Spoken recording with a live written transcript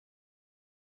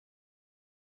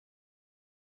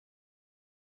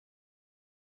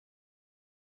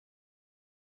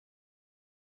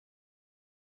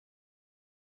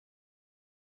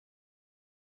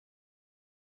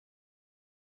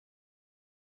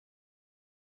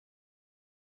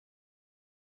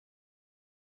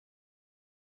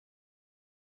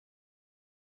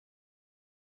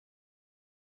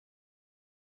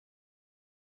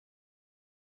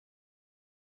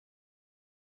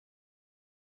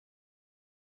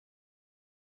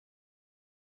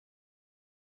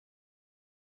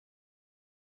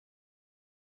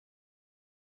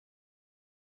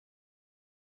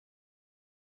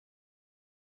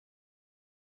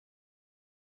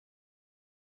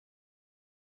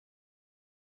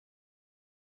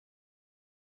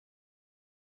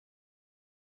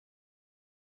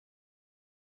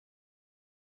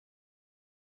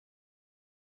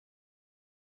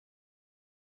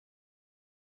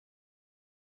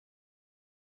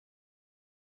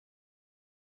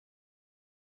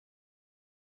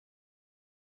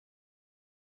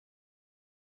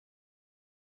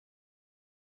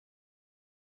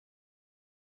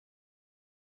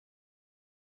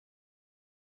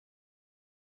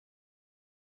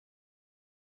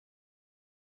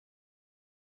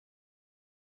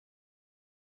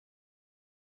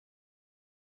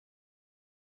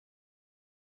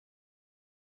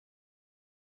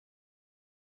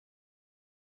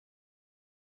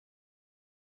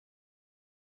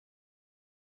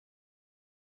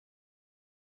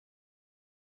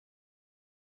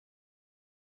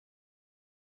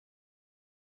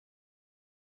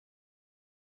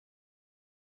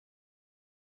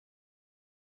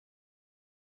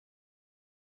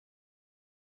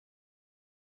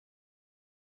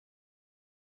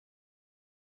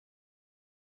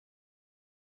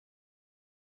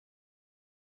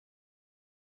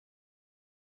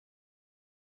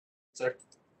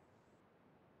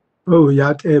Oh,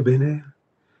 Yat Ebene.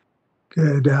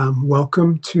 Good.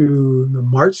 Welcome to the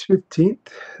March 15th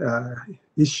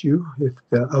issue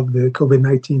of the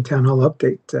COVID-19 Town Hall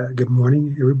Update. Good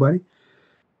morning, everybody.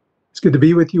 It's good to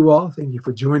be with you all. Thank you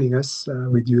for joining us.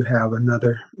 We do have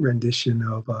another rendition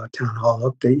of Town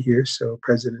Hall Update here. So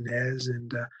President has,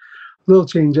 and a little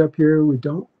change up here. We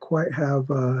don't quite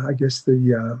have, I guess,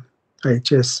 the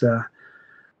IHS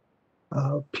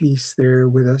piece there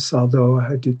with us, although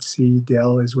I did see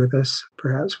Dell is with us,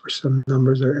 perhaps for some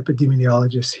numbers, our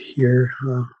epidemiologist here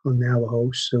on Navajo.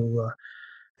 So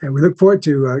and we look forward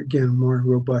to, again, more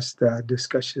robust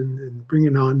discussion and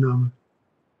bringing on the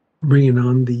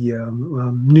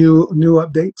new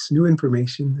updates, new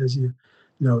information. As you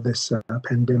know, this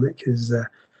pandemic is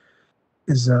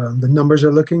the numbers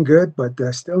are looking good, but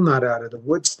still not out of the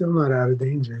woods, still not out of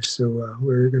danger. So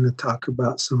we're going to talk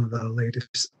about some of the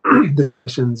latest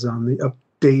decisions on the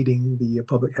updating the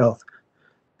public health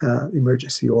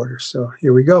emergency order. So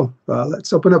here we go.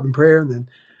 Let's open up in prayer, and then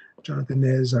Jonathan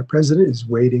Nez, our president, is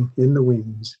waiting in the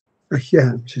wings. God,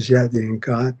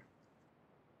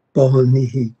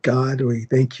 God, we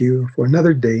thank you for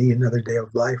another day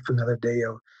of life, another day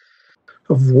of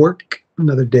work,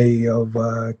 another day of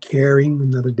caring,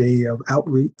 another day of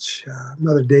outreach,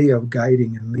 another day of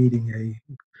guiding and leading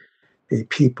a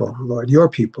people, Lord, your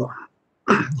people,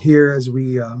 here as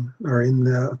we are in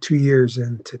the 2 years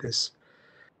into this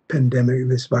pandemic.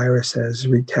 This virus has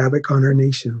wreaked havoc on our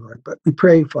nation, Lord. But we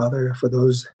pray, Father, for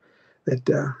those that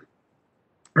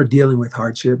are dealing with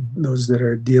hardship, those that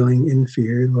are dealing in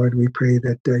fear, Lord. We pray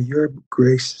that your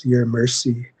grace, your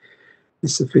mercy,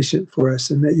 is sufficient for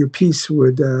us, and that your peace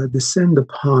would descend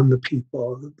upon the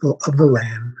people of the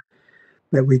land,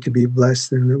 that we could be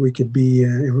blessed and that we could be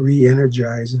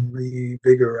re-energized and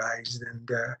revigorized and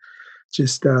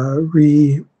just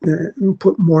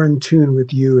put more in tune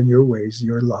with you and your ways,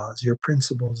 your laws, your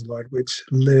principles, Lord, which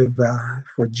live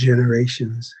for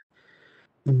generations.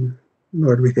 And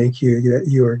Lord, we thank you that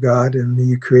you are God and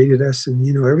you created us and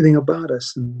you know everything about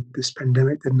us. And this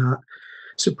pandemic did not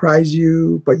surprise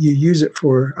you, but you use it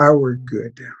for our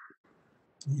good.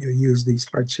 You use these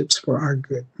hardships for our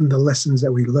good. And the lessons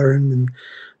that we learn and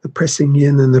the pressing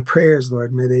in and the prayers,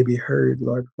 Lord, may they be heard,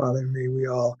 Lord Father. May we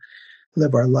all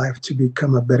live our life to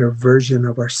become a better version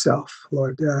of ourselves,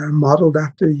 Lord, modeled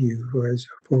after you, for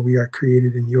we are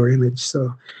created in your image.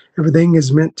 So everything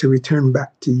is meant to return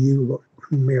back to you, Lord.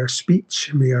 May our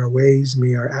speech, may our ways,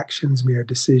 may our actions, may our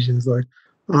decisions, Lord,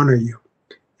 honor you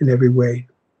in every way.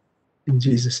 In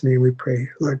Jesus' name we pray.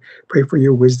 Lord, pray for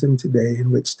your wisdom today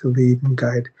in which to lead and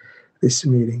guide this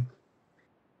meeting.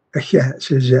 In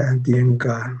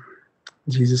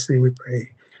Jesus' name we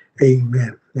pray.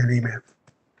 Amen and amen.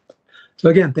 So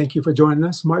again, thank you for joining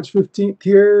us. March 15th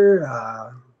here,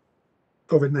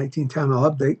 COVID-19 Town Hall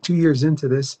Update, 2 years into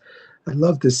this. I'd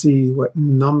love to see what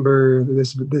number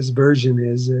this version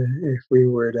is if we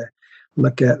were to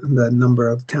look at the number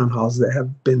of town halls that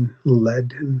have been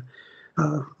led. And,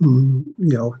 you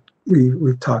know,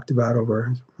 we've talked about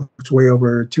it's way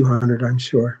over 200, I'm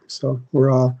sure. So we're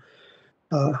all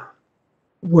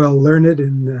well learned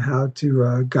in how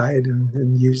to guide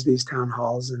and use these town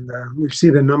halls, and we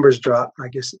see the numbers drop. I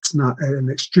guess it's not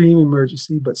an extreme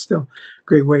emergency, but still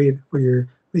great way for your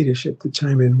leadership to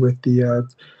chime in with the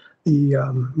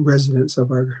residents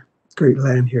of our great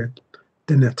land here,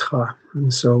 Denetra.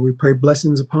 And so we pray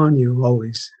blessings upon you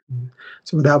always.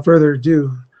 So without further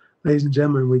ado, ladies and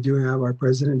gentlemen, we do have our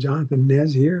president, Jonathan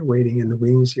Nez, here, waiting in the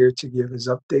wings here to give his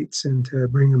updates and to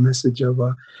bring a message of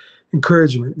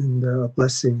encouragement and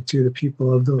blessing to the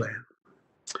people of the land.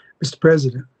 Mr.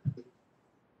 President.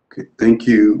 Okay, thank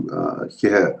you,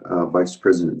 Vice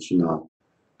President Shina.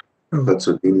 That's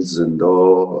what means and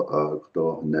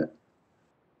net.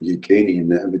 You can't in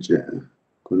the image.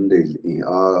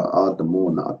 Kundale the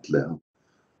moon at le.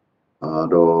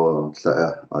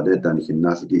 I did done him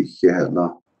not get here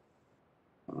now.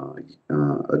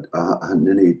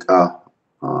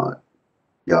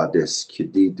 Des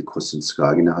kiddy the cousin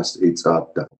Skagina has it's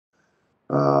up the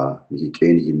he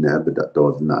can't in the that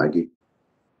dog nagi.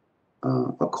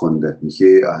 A conda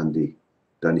here and the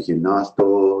then he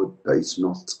nasto that is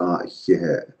not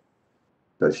here.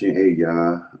 That she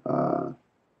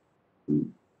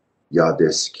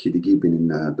des kiddy bin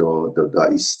the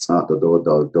is not the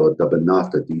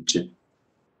benafta teacher.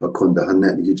 A conda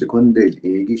hannet you conde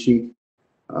egishi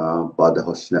but the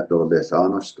hosnet or less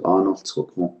Arnold so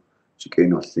she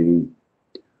cannot sing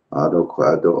Ado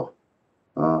Quado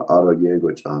Aro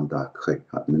Yego Chanda Kre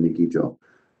Nanigijo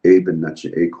Eben Nachi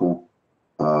Econ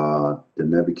the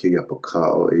Naviki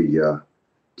Apocao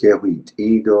Kehuit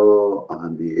Ido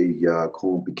and the ya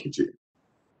compikije.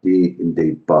 Die in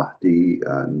de ba die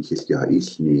nicht ja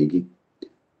ich negi.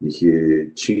 Nicht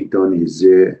Chiton is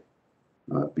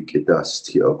bikedas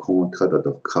ti a kontra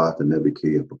da karte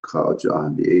nebike bakaja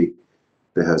and the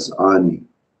behas ani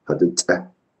hadet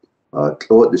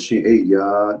Claude the she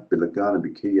ya bilagana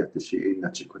bike ya the she na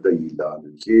chikuda yila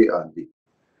ke and the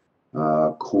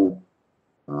kon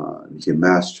ke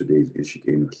master days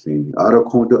ishike no thing. Aro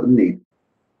kon do ni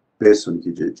person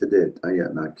ki jede aya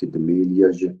na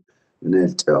kidemilia je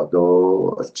nelt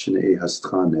do chine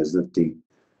hastran es nati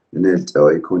nelt o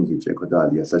ikon ki je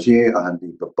kodalia sa she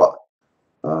ahandi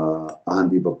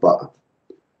baba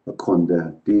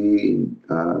konde di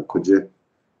kuje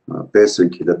person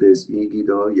ki da des igi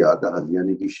do ya da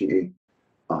haliani ki she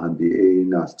ahandi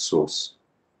na sos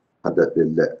hada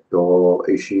delle do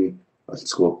ishi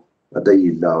alsko hada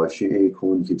yilla shi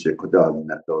ikon ki je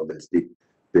kodalina do lesdi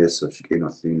peso shikeno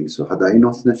thini so hada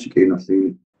inosna shikeno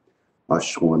thini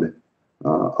ashone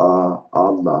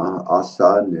Allah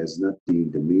asa nezna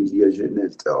tin de media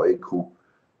jenet ikon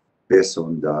peso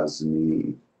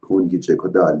ndazni kun ki je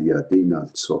kodalia dina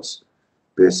sos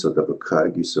peso da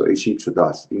bakagi so ishi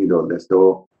chudas ido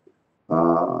lesto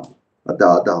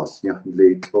ada ya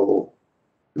leto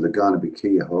le gana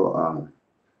bikia ho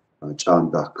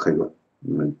chanda khaygo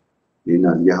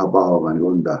ina yahaba ho van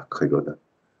gonda khaygo da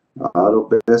aro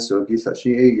peso ki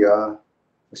sashi ya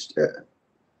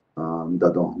da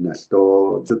don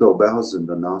nesto judo bahas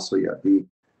da naso ya di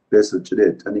peso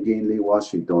chide tanigin li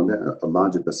Washington a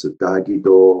large da sudagi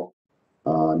do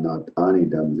na ani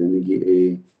dam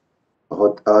zinigi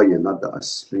hot ya na da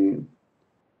asli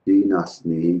di nas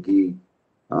nigi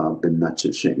bin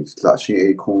nache shin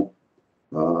slashi kon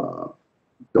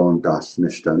don das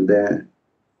nestande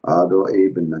ado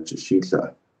bin nache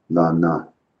shisa lana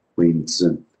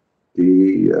winsen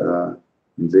di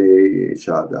de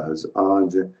shada has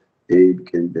age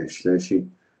ken desleshi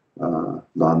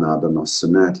lana da no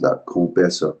senet la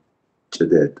compeso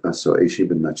chedet so ishi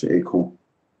bin nache kon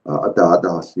ada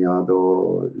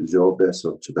hasniado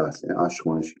jobeso chedas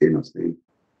ashwan shkenos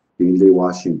in le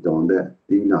Washington de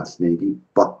dinas negi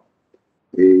pa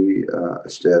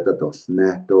steda dos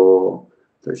neto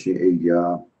tashi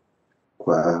ya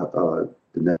qua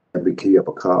de nebiki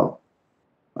apaka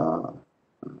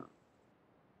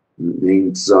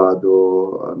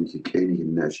ninzado mikeni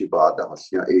nashi bada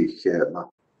hasya khela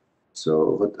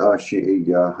so what ashi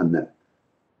ya hanne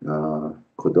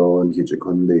kodon hije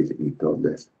konde ito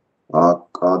des a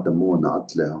de mona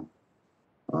atle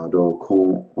do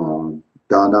kon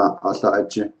dana asa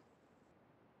ache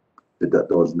da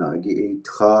dos nagi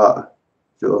tra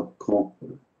jo kon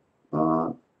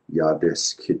ya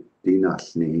des kitina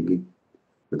snegi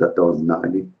da dos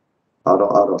nagi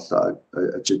aro sa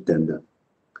achitenda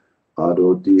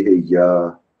aro di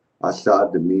ya asa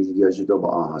de media jido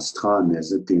ba astran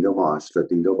es dindo ba astra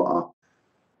dindo ba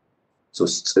so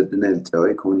sednel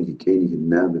tawai koni ki keni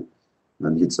hinnabe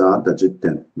nan hitsa da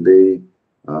jitten le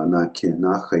na ke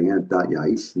na khaya da ya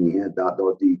isni da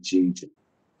do di ji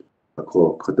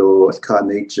ko kodo ka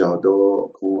nature do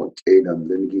ko ke dan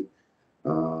lengi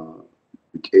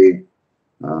ke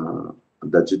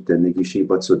da jitten ngi shi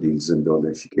batso di zendo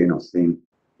le shi ke no thing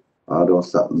ado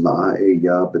sa la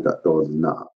ya beda do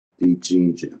na di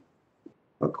ji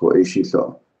ko e shi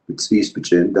so it's is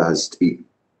bichen da has ti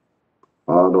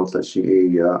ado sa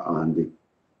shi ya andi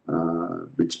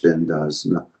bichen da has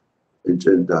na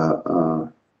bichen da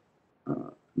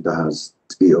has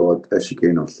ti od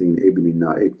eshikeno thing ebini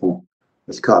na ekon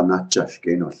es ka nacha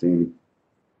shikeno thing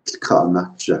es ka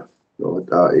nacha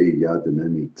da ya de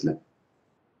nanitle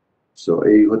so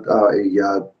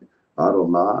ya aro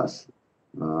mas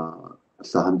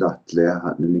sa handa tle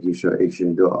hat nigi sho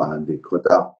eshin do andi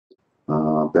kota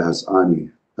behas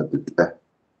ani at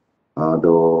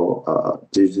do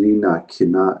Disney na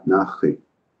kina nachi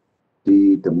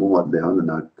di de mo le hana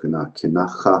na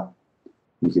kinacha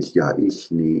nikis ya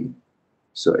isni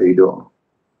so edo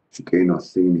shikeno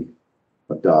thini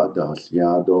da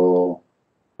hasliado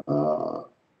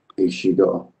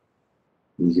ishido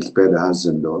nikis peda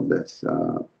hazendo les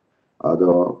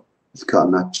ado ska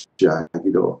nacha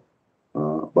gido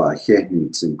ba hehni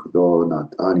tsinkudo na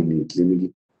ani ni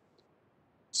klinigi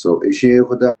so ishe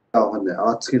hoda hane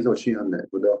atkin lo shi hane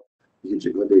hoda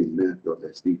yije hoda ne do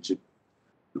les diche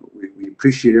we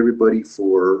appreciate everybody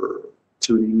for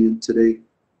tuning in today.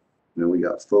 You know, we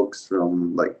got folks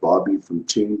from like Bobby from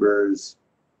Chambers,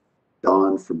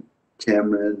 Don from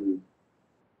Cameron,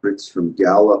 Fritz from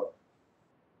Gallup,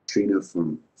 Trina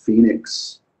from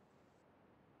Phoenix,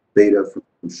 Beta from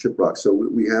Shiprock. So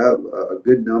we have a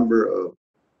good number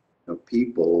of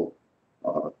people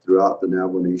throughout the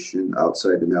Navajo Nation,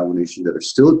 outside the Navajo Nation, that are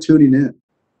still tuning in.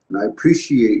 And I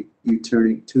appreciate you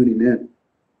tuning in,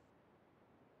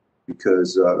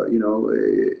 because,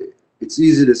 it's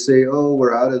easy to say, oh,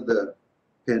 we're out of the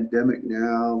pandemic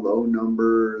now, low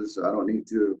numbers, I don't need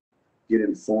to get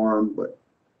informed, but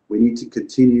we need to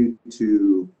continue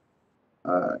to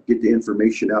get the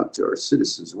information out to our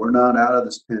citizens. We're not out of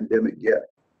this pandemic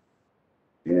yet,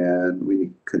 and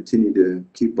we continue to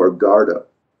keep our guard up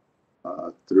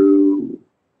through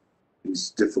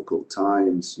these difficult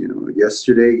times.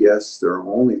 Yesterday, yes, there are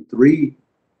only 3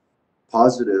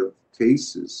 positive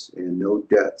cases and no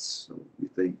deaths. So we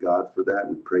thank God for that.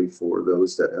 We pray for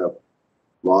those that have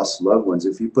lost loved ones.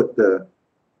 If you put the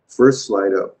first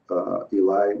slide up,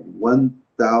 Eli,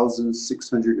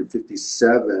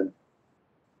 1,657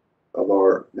 of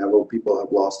our Navajo people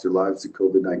have lost their lives to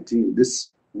COVID-19. This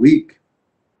week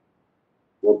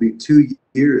will be 2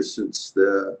 years since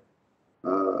the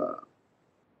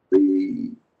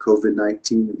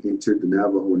COVID-19 entered the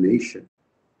Navajo Nation.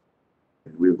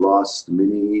 And we've lost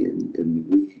many,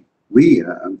 and we,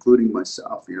 including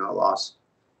myself, I lost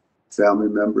family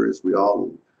members. We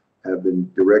all have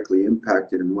been directly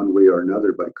impacted in one way or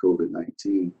another by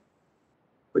COVID-19.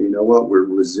 But you know what? We're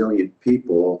resilient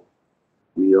people.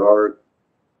 We are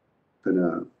going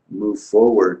to move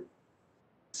forward,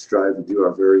 strive to do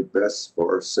our very best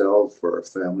for ourselves, for our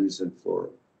families, and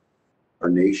for our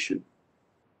nation.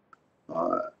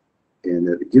 And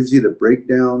it gives you the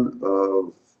breakdown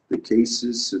of the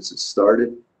cases since it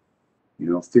started.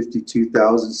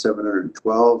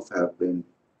 52,712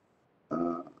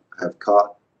 have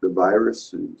caught the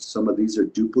virus, and some of these are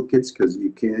duplicates because you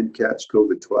can catch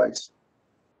COVID twice.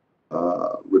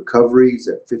 Recoveries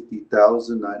at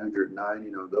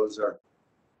 50,909. Those are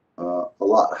a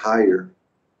lot higher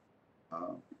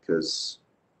because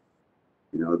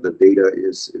the data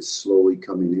is slowly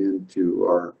coming into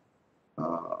our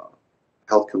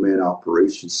Health Command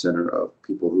Operations Center of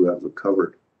people who have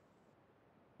recovered.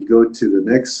 You go to the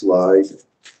next slide,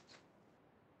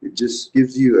 it just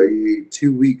gives you a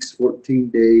 2 weeks,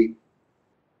 14-day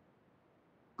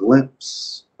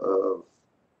glimpse of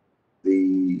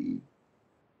the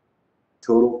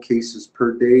total cases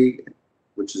per day,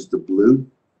 which is the blue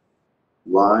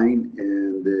line,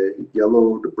 and the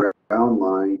yellow, the brown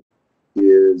line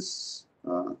is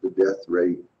the death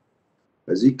rate.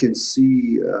 As you can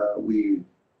see,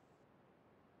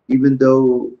 even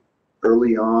though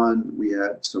early on we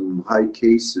had some high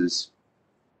cases,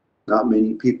 not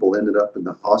many people ended up in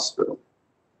the hospital.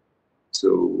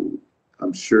 So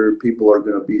I'm sure people are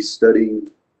going to be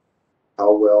studying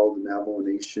how well the Navajo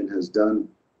Nation has done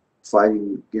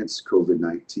fighting against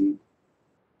COVID-19.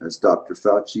 As Dr.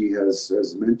 Fauci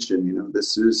has mentioned,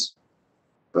 this is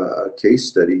a case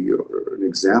study or an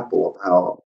example of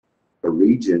how a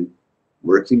region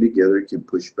working together can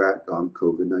push back on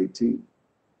COVID-19.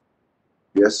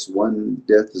 Yes, one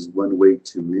death is one way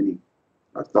too many.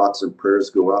 Our thoughts and prayers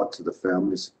go out to the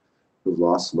families who've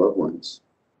lost loved ones.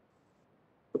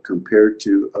 But compared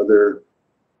to other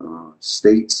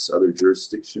states, other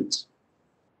jurisdictions,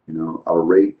 our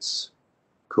rates,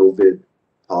 COVID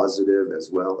positive,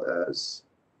 as well as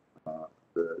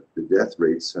the death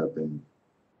rates have been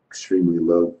extremely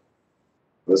low.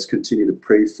 Let's continue to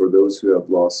pray for those who have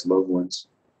lost loved ones.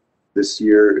 This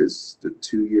year is the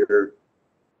 2-year,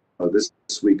 this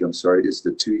week, is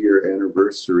the 2-year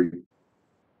anniversary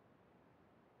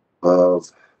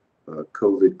of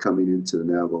COVID coming into the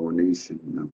Navajo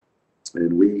Nation.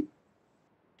 And we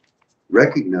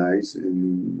recognize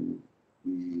and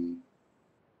we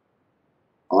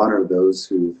honor those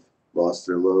who've lost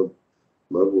their loved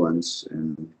ones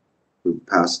and who've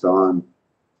passed on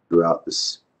throughout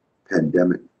this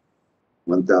pandemic.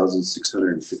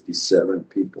 1,657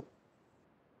 people.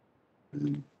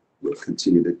 And we'll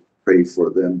continue to pray for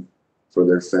them, for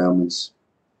their families.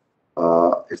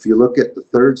 If you look at the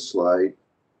third slide,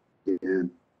 it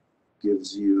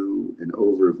gives you an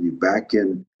overview. Back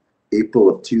in April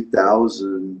of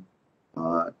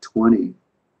 2020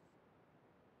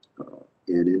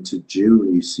 and into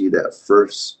June, you see that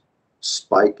first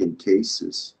spike in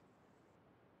cases.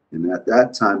 And at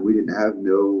that time, we didn't have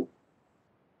no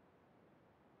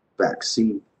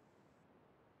vaccine.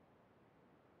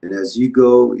 And as you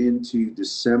go into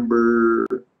December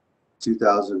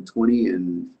 2020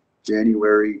 and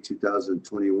January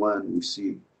 2021, we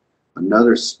see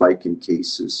another spike in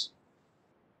cases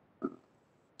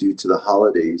due to the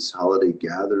holidays, holiday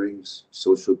gatherings,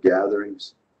 social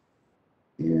gatherings.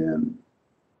 And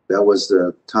that was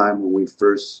the time when we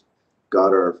first got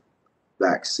our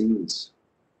vaccines.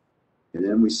 And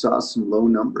then we saw some low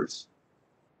numbers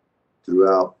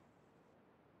throughout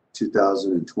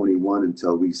 2021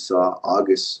 until we saw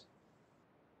August,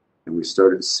 and we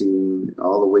started seeing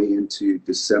all the way into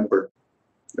December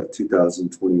of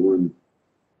 2021.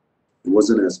 It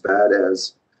wasn't as bad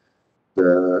as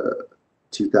the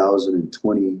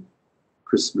 2020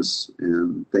 Christmas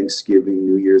and Thanksgiving,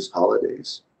 New Year's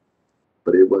holidays,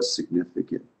 but it was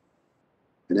significant.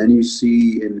 And then you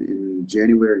see in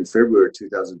January and February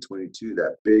 2022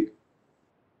 that big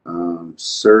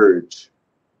surge,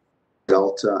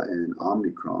 Delta and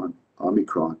Omicron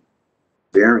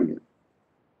variant,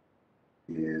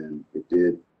 and it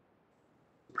did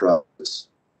progress.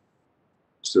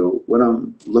 So what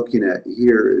I'm looking at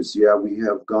here is, yeah, we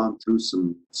have gone through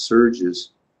some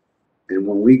surges, and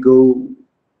when we go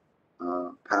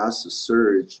past the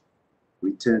surge,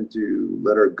 we tend to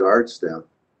let our guards down.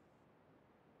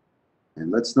 And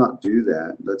let's not do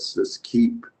that. Let's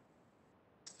keep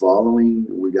following.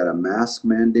 We got a mask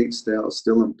mandate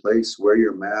still in place. Wear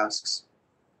your masks.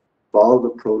 Follow the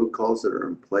protocols that are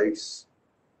in place,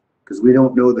 because we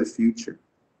don't know the future.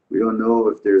 We don't know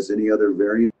if there's any other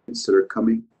variants that are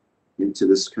coming into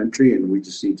this country, and we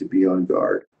just need to be on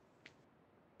guard.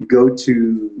 You go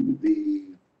to the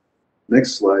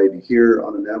next slide here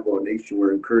on the Navajo Nation.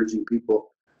 We're encouraging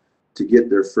people to get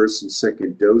their first and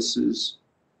second doses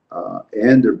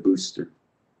and their booster.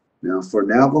 Now, for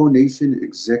Navajo Nation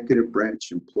executive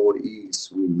branch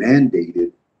employees, we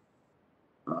mandated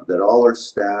that all our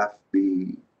staff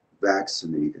be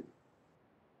vaccinated,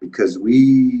 because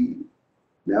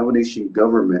Navajo Nation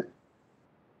government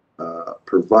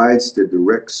provides the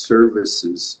direct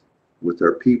services with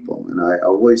our people. And I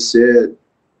always said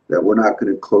that we're not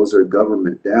going to close our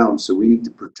government down, so we need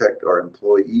to protect our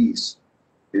employees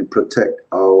and protect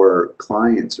our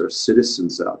clients, our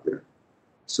citizens out there.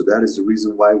 So that is the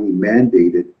reason why we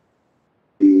mandated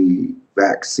the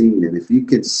vaccine. And if you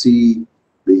can see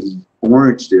the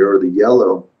orange there, or the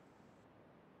yellow,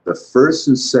 the first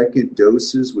and second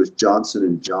doses was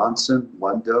Johnson & Johnson,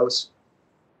 1 dose.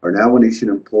 Our Navajo Nation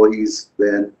employees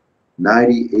then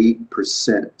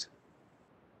 98%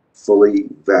 fully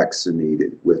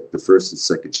vaccinated with the first and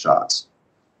second shots.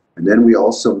 And then we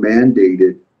also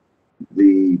mandated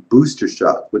the booster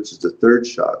shot, which is the third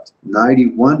shot.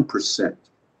 91%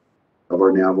 of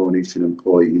our Navajo Nation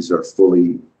employees are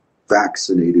fully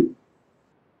vaccinated.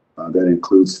 That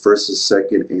includes first and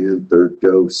second and third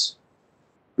dose.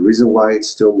 The reason why it's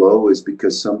still low is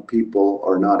because some people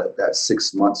are not at that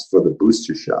 6 months for the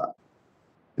booster shot.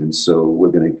 And so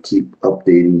we're going to keep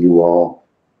updating you all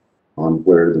on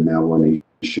where the Navajo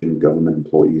Nation government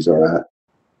employees are at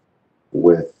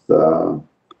with the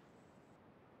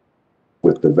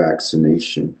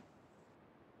vaccination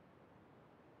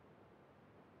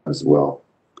as well.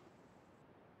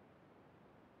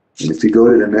 And if you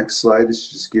go to the next slide, this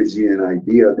just gives you an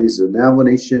idea. These are Navajo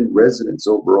Nation residents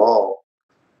overall,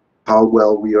 how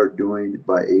well we are doing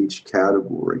by age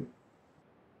category.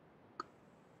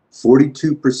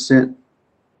 42%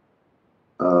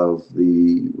 of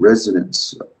the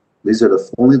residents, these are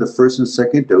only the first and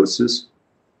second doses,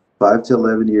 5 to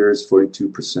 11 years,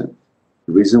 42%.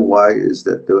 The reason why is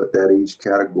that that age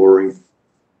category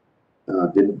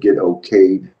didn't get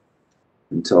okayed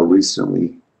until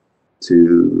recently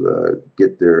to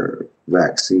get their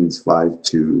vaccines 5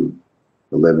 to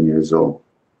 11 years old.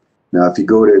 Now, if you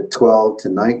go to 12 to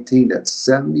 19, that's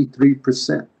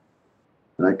 73%.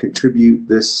 And I contribute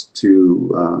this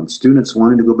to students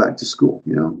wanting to go back to school,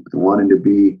 and wanting to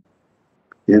be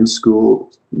in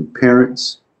school. And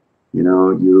parents,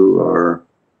 you are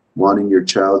wanting your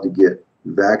child to get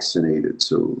vaccinated.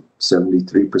 So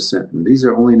 73%. And these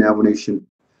are only Navajo Nation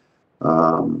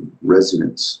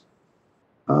residents.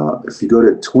 If you go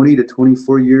to 20 to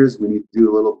 24 years, we need to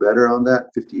do a little better on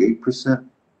that, 58%.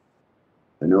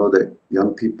 I know that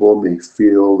young people may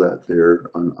feel that their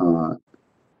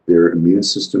immune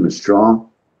system is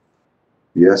strong.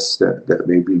 Yes, that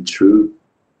may be true,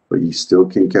 but you still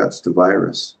can catch the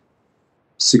virus.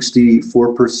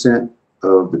 64%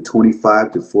 of the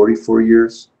 25 to 44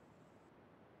 years.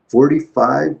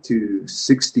 45 to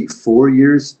 64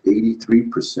 years,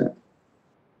 83%.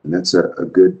 And that's a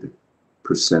good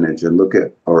percentage. And look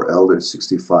at our elders,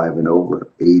 65 and over,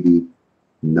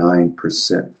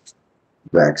 89%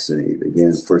 vaccinated.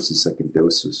 Again, first and second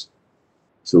doses.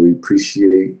 So we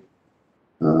appreciate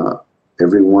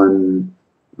everyone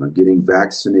getting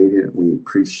vaccinated. We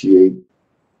appreciate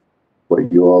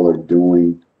what you all are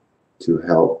doing to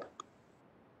help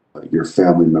your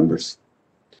family members.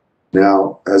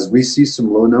 Now, as we see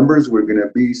some low numbers, we're going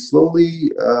to be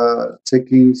slowly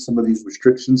taking some of these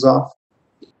restrictions off.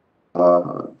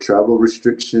 Travel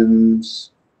restrictions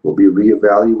will be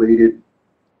reevaluated.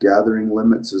 gathering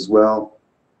limits as well.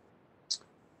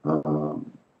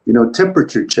 You know,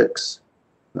 temperature checks.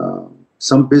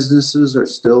 Some businesses are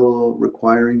still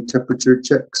requiring temperature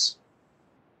checks.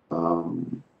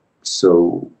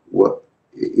 So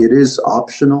it is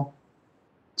optional.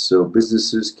 So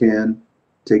businesses can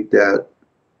take that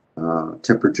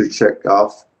temperature check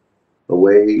off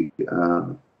away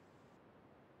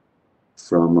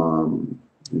from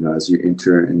you know, as you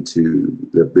enter into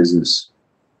the business.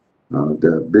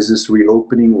 The business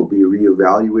reopening will be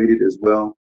reevaluated as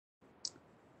well.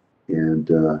 And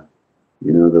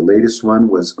you know, the latest one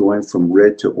was going from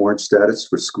red to orange status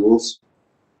for schools.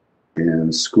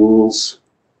 And schools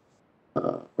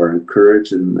are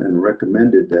encouraged and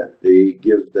recommended that they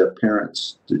give the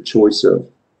parents the choice of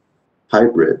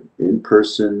hybrid, in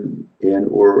person and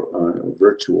or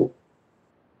virtual.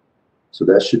 So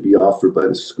that should be offered by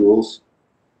the schools.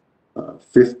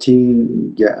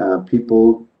 15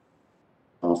 people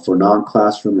for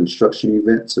non-classroom instruction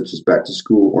events such as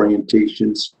back-to-school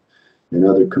orientations and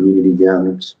other community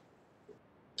gatherings.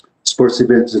 Sports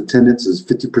events attendance is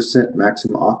 50%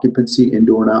 maximum occupancy,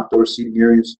 indoor and outdoor seating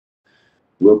areas.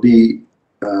 We'll be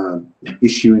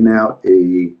issuing out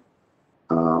a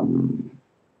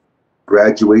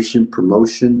graduation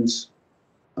promotions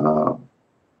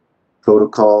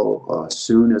protocol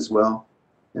soon as well.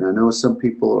 And I know some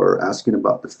people are asking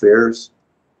about the fairs.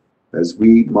 As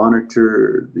we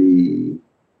monitor the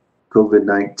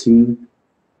COVID-19,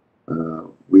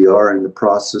 we are in the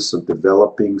process of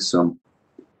developing some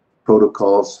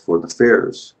protocols for the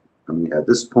fairs. I mean, at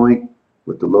this point,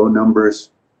 with the low numbers,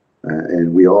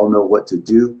 and we all know what to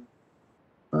do,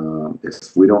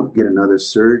 if we don't get another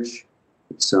surge,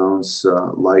 it sounds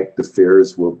like the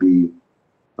fairs will be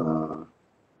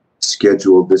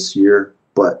scheduled this year,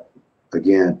 but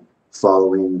again,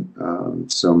 following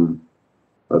some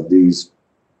of these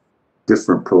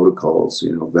different protocols,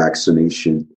 you know,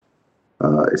 vaccination,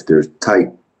 if there's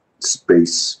tight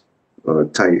space,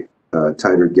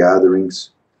 tighter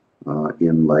gatherings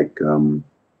in like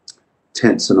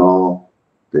tents and all,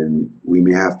 then we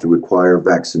may have to require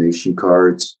vaccination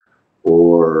cards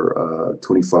or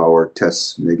 24-hour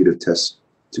tests, negative tests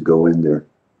to go in there.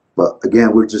 But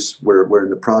again, we're in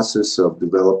the process of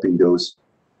developing those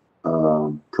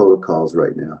protocols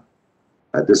right now.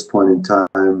 At this point in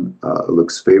time, it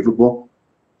looks favorable,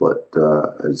 but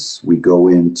as we go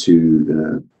into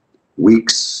the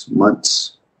weeks,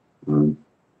 months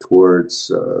towards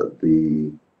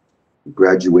the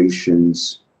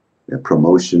graduations and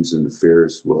promotions and the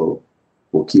fairs, we'll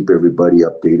keep everybody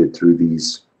updated through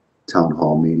these town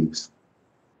hall meetings.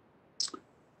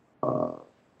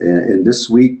 And this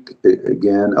week,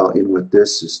 again, I'll end with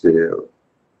this, is the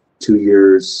 2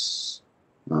 years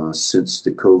since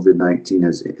the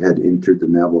COVID-19 had entered the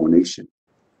Navajo Nation.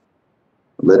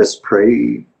 Let us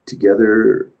pray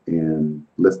together and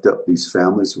lift up these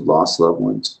families who lost loved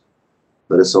ones.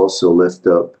 Let us also lift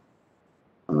up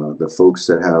the folks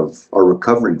that are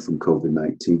recovering from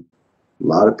COVID-19. A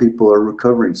lot of people are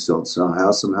recovering still, so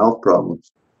have some health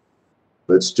problems.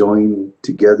 Let's join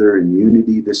together in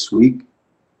unity this week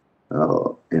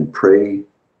and pray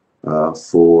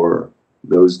for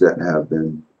those that have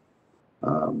been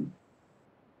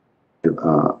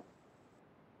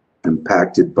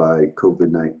impacted by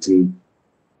COVID-19.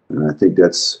 And I think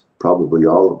that's probably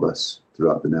all of us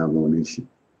throughout the Navajo Nation.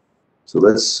 So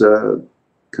let's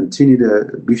continue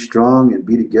to be strong and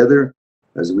be together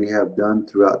as we have done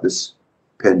throughout this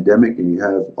pandemic. And you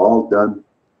have all done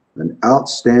an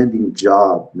outstanding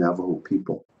job, Navajo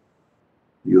people.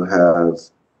 You have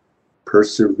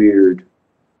persevered.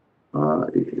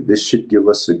 This should give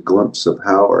us a glimpse of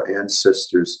how our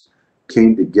ancestors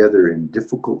came together in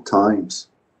difficult times.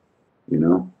 You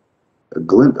know, a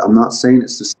glimpse. I'm not saying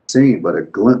it's the same, but a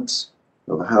glimpse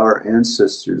of how our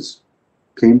ancestors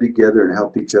came together and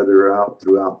helped each other out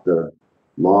throughout the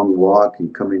long walk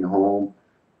and coming home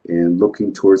and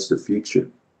looking towards the future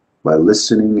by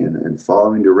listening and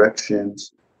following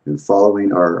directions and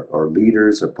following our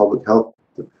leaders, our public health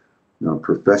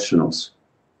professionals.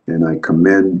 And I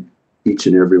commend each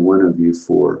and every one of you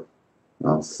for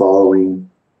following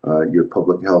your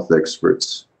public health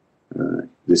experts.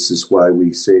 This is why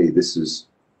we say this is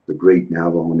the great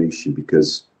Navajo Nation,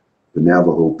 because the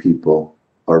Navajo people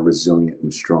are resilient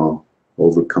and strong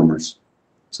overcomers.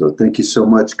 So thank you so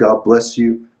much. God bless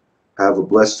you. Have a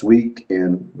blessed week,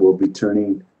 and we'll be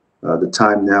turning the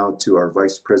time now to our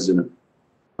Vice President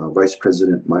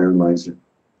Myron Leiser.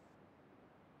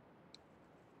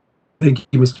 Thank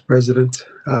you, Mr. President.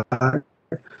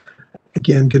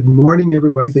 Again, good morning,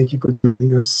 everybody. Thank you for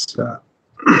joining us.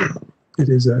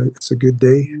 It's a good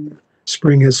day.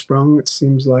 Spring has sprung. It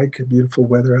seems like beautiful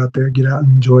weather out there. Get out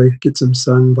and enjoy. Get some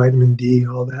sun, vitamin D,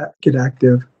 all that. Get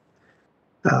active.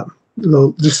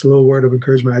 Just a little word of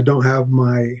encouragement. I don't have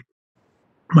my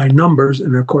numbers,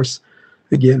 and of course,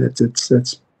 again, it's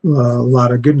a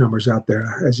lot of good numbers out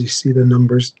there. As you see, the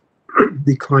numbers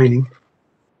declining.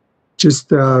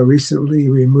 Just recently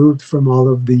removed from all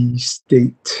of the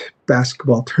state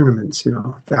basketball tournaments.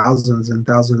 Thousands and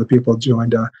thousands of people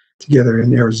joined together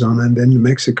in Arizona and then New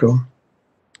Mexico,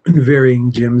 in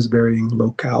varying gyms, varying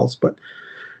locales. But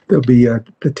there'll be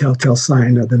the telltale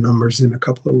sign of the numbers in a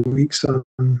couple of weeks on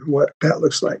what that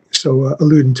looks like. So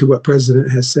alluding to what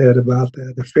President has said about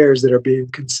the fairs that are being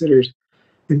considered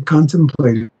and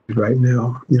contemplated right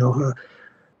now,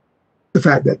 the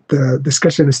fact that the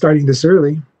discussion is starting this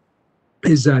early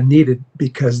is needed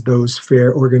because those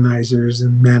fair organizers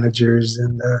and managers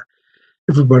and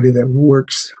everybody that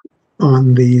works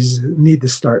on these need to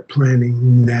start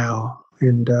planning now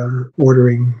and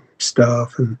ordering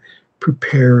stuff and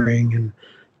preparing and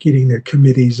getting their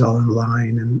committees all in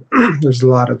line. And there's a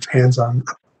lot of hands on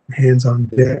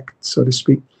deck, so to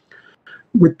speak,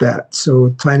 with that. So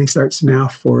planning starts now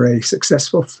for a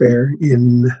successful fair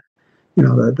in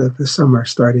the summer,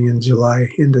 starting in July,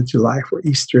 end of July for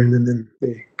Eastern, and then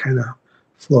they kind of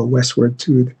flow westward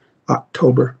to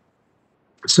October.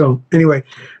 So anyway,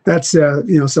 that's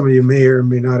some of you may or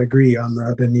may not agree on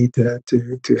the need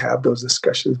to have those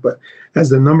discussions. But as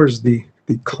the numbers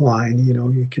decline,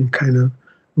 you can kind of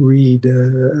read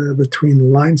between the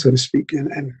lines, so to speak,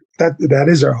 and that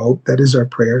is our hope, that is our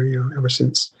prayer. Ever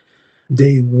since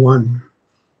day one,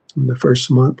 in the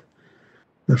first month,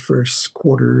 the first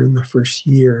quarter, and the first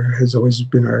year has always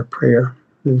been our prayer.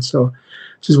 And so,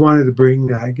 just wanted to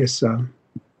bring, I guess, a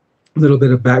little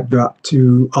bit of backdrop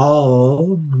to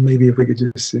all, maybe if we could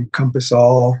just encompass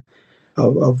all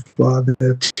of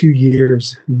the 2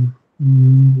 years.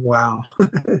 Wow,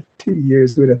 2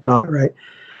 years, who would have thought, right?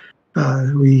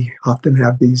 We often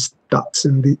have these thoughts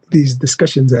and these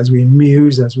discussions as we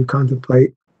muse, as we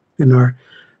contemplate in our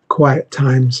quiet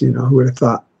times. Who would have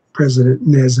thought President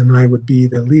Nez and I would be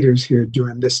the leaders here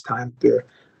during this time, the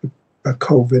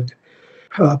COVID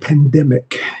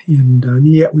pandemic, and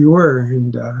yet we were,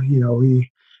 and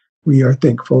we are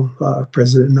thankful.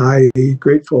 President and I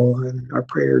grateful, and our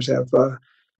prayers have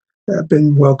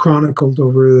been well chronicled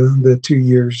over the 2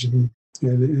 years, and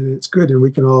it's good. And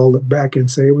we can all look back and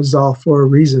say it was all for a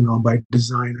reason, all by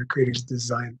design, our Creator's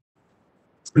design.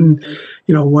 And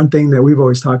one thing that we've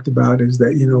always talked about is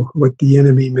that what the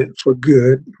enemy meant for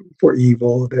good, for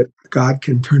evil, that God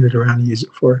can turn it around and use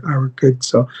it for our good.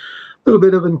 So a little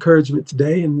bit of encouragement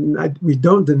today, and we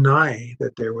don't deny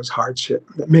that there was hardship,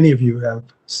 that many of you have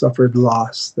suffered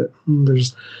loss, that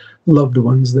there's loved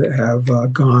ones that have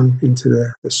gone into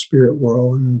the spirit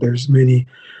world, and there's many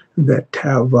that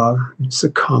have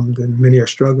succumbed, and many are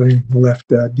struggling, left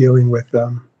dealing with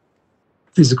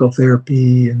physical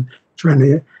therapy and trying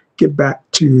to get back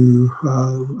to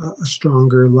a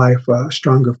stronger life, a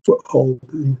stronger foothold.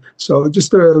 And so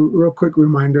just a real quick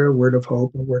reminder, a word of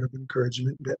hope, a word of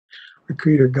encouragement that our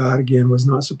Creator God, again, was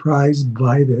not surprised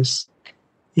by this.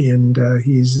 And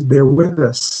He's there with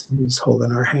us. He's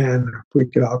holding our hand. If we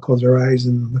could all close our eyes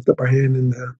and lift up our hand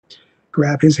and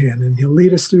grab His hand, and He'll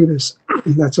lead us through this.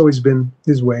 And that's always been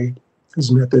His way,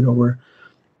 His method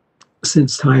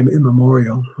since time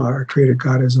immemorial. Our Creator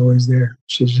God is always there.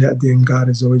 Shijadian God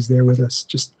is always there with us,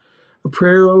 just a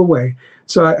prayer away.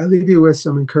 So I leave you with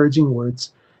some encouraging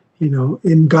words.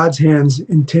 In God's hands,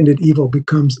 intended evil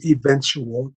becomes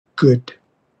eventual good.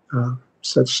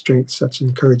 Such strength, such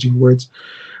encouraging words.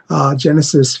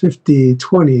 Genesis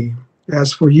 50:20.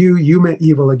 As for you, you meant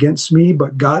evil against me,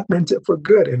 but God meant it for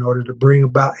good in order to bring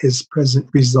about His present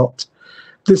result.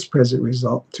 This present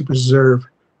result, to preserve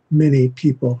many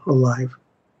people alive.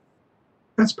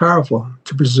 That's powerful,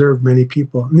 to preserve many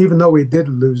people. And even though we did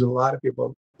lose a lot of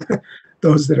people,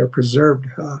 those that are preserved,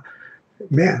 I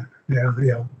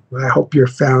hope you're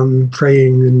found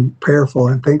praying and prayerful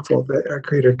and thankful that our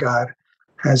Creator God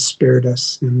has spared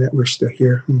us and that we're still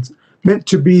here. And meant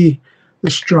to be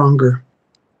the stronger,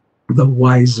 the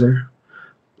wiser,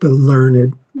 the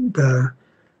learned, the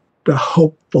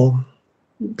hopeful,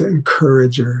 the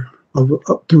encourager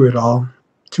through it all,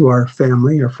 to our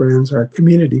family, our friends, our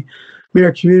community. May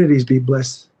our communities be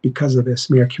blessed because of this.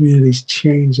 May our communities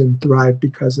change and thrive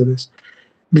because of this.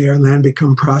 May our land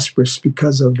become prosperous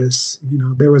because of this.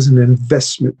 There was an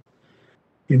investment,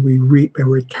 and we reap a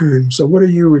return. So what are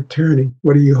you returning?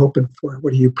 What are you hoping for?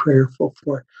 What are you prayerful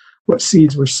for? What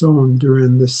seeds were sown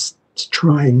during this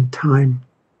trying time?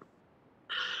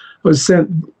 I was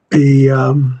sent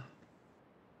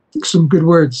some good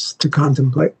words to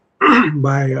contemplate.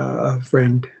 by a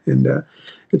friend, and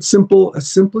it's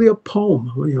simply a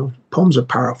poem. Poems are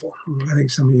powerful. I think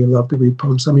some of you love to read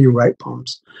poems. Some of you write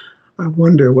poems. I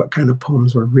wonder what kind of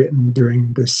poems were written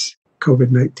during this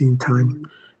COVID-19 time,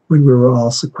 when we were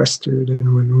all sequestered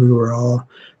and when we were all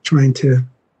trying to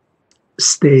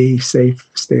stay safe,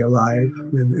 stay alive,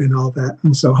 and all that.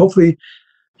 And so hopefully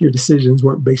your decisions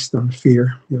weren't based on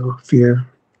fear. Fear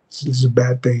is a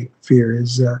bad thing. Fear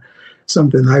is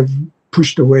something I've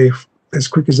pushed away as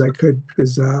quick as I could,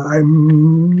 because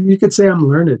you could say I'm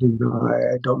learned.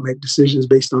 I don't make decisions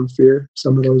based on fear.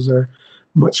 Some of those are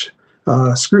much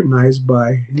scrutinized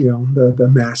by the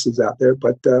masses out there,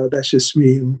 but that's just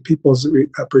me, and people's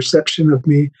perception of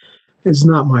me is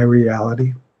not my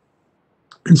reality.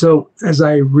 And so as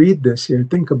I read this here,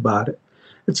 think about it.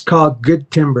 It's called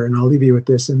Good Timber, and I'll leave you with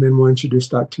this, and then we'll introduce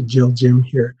Dr. Jill Jim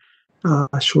here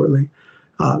shortly.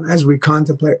 As we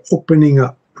contemplate opening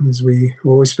up, as we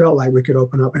always felt like we could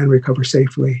open up and recover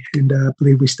safely, and I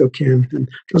believe we still can. And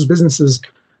those businesses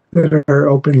that are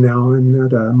open now, and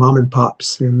the mom and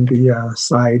pops and the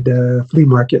side flea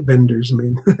market vendors, I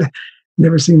mean,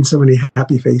 never seen so many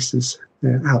happy faces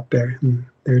out there, and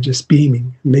they're just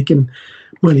beaming, making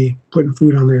money, putting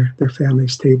food on their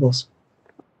families' tables.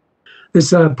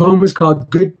 This poem is called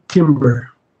Good Timber.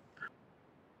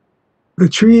 The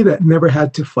tree that never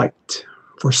had to fight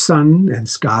for sun and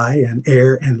sky and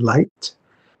air and light,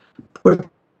 but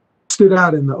stood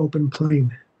out in the open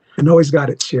plain and always got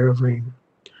its share of rain.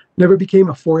 Never became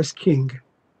a forest king,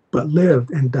 but lived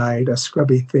and died a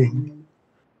scrubby thing.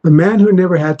 The man who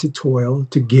never had to toil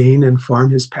to gain and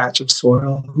farm his patch of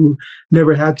soil, who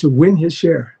never had to win his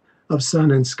share of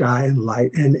sun and sky and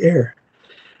light and air,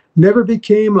 never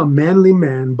became a manly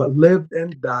man, but lived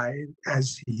and died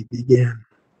as he began.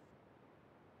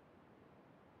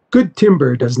 Good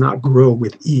timber does not grow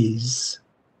with ease.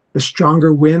 The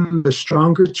stronger wind, the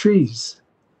stronger trees.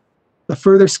 The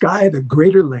further sky, the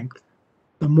greater length.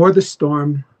 The more the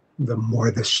storm, the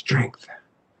more the strength.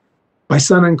 By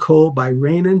sun and cold, by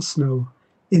rain and snow,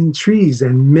 in trees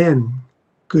and men,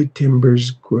 good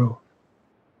timbers grow.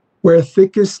 Where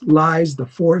thickest lies the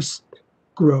forest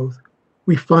growth,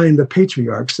 we find the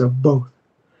patriarchs of both.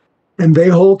 And they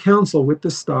hold counsel with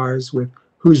the stars, with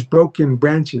whose broken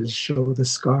branches show the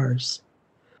scars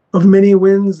of many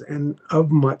winds and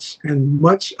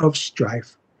much of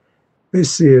strife.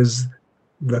 This is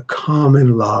the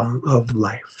common law of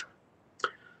life.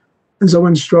 And so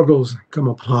when struggles come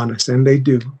upon us, and they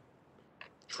do,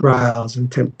 trials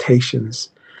and temptations,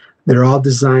 they're all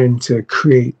designed to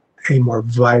create a more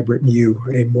vibrant you,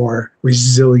 a more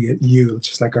resilient you,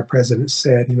 just like our president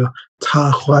said,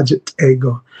 ta hwajit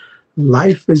ego.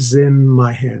 Life is in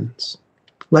my hands.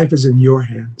 Life is in your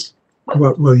hands.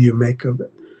 What will you make of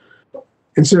it?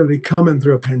 And certainly coming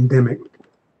through a pandemic,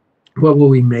 what will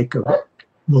we make of it?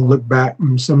 We'll look back,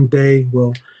 and someday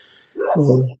we'll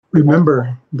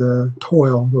remember the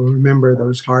toil, we'll remember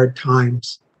those hard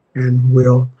times, and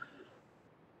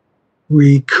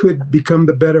we could become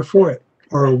the better for it,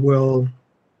 or we'll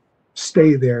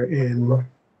stay there and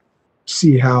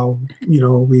see how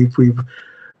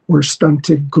we're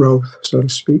stunted growth, so to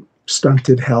speak,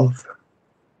 stunted health.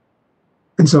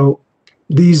 And so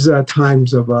these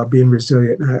times of being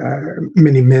resilient,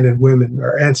 many men and women,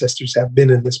 our ancestors, have been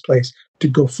in this place to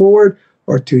go forward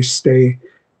or to stay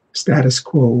status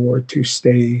quo or to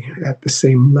stay at the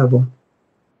same level.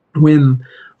 When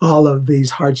all of these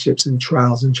hardships and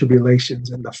trials and tribulations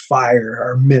and the fire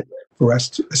are meant for us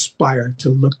to aspire to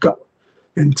look up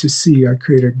and to see our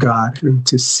Creator God, and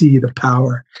to see the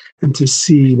power, and to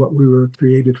see what we were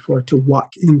created for, to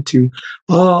walk into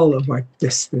all of our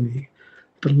destiny,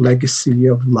 the legacy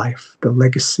of life, the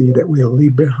legacy that we'll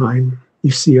leave behind.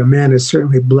 You see, a man is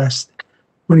certainly blessed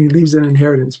when he leaves an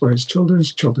inheritance for his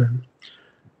children's children.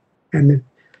 And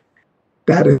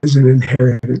that is an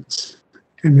inheritance.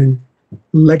 And then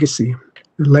legacy.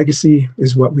 The legacy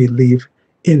is what we leave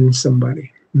in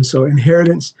somebody. And so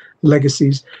inheritance,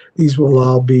 legacies, these will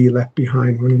all be left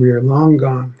behind when we are long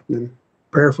gone. And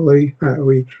prayerfully,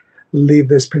 we leave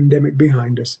this pandemic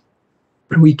behind us.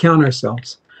 And we count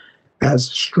ourselves as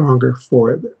stronger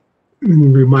for it.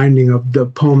 Reminding of the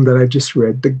poem that I just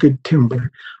read, The Good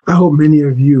Timber. I hope many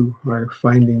of you are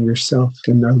finding yourself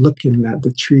and are looking at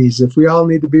the trees. If we all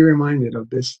need to be reminded of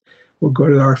this, we'll go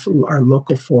to our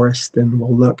local forest and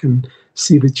we'll look and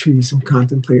see the trees and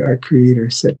contemplate our Creator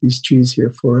set these trees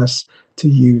here for us to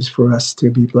use, for us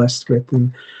to be blessed with.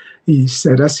 And He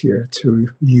set us here to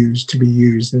use, to be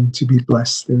used, and to be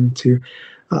blessed, and to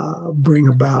bring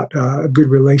about good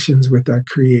relations with our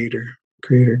Creator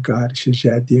God,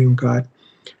 Shishadiyam God.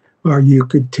 Are you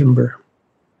good timber?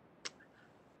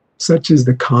 Such is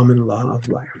the common law of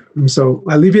life. And so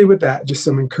I leave you with that, just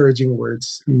some encouraging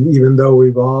words. And even though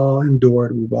we've all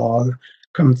endured, we've all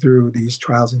come through these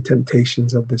trials and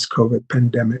temptations of this COVID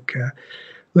pandemic,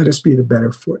 let us be the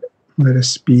better for it. Let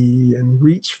us be and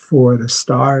reach for the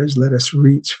stars. Let us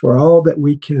reach for all that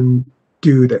we can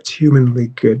do that's humanly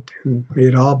good. And may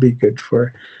it all be good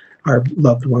for our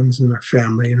loved ones and our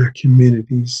family and our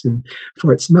communities. And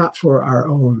for it's not for our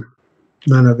own.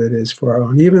 None of it is for our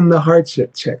own. Even the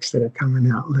hardship checks that are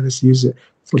coming out, let us use it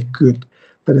for good.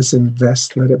 Let us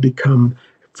invest. Let it become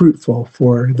fruitful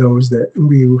for those that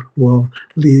we will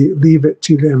leave it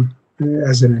to them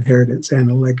as an inheritance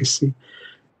and a legacy.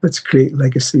 Let's create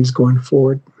legacies going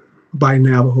forward by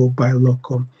Navajo, by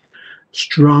local.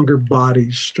 Stronger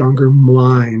bodies, stronger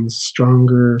minds,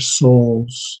 stronger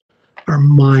souls. Our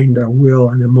mind, our will,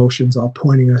 and emotions all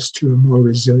pointing us to a more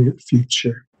resilient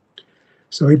future.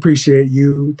 So I appreciate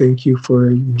you. Thank you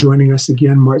for joining us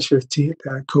again, March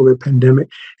 15th, COVID pandemic.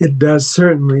 It does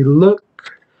certainly look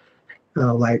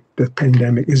like the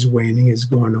pandemic is waning, is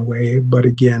going away. But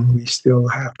again, we still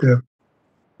have to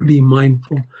be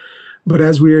mindful. But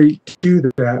as we do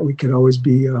that, we can always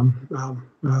be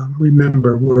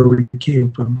remember where we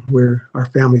came from, where our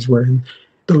families were, and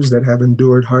those that have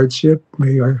endured hardship.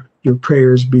 May your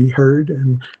prayers be heard,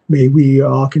 and may we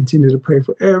all continue to pray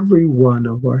for every one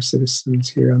of our citizens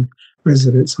here and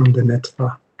residents on the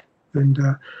Netfa. And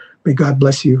may God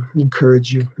bless you,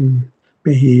 encourage you, and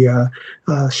may He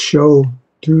show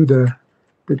through the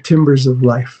timbers of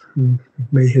life, and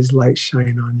may His light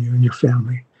shine on you and your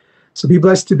family. So be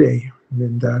blessed today,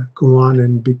 and go on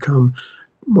and become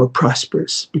more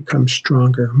prosperous, become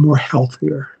stronger, more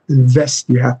healthier. Invest.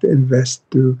 You have to invest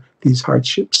through these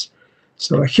hardships.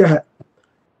 So yeah,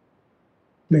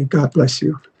 may God bless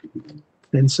you.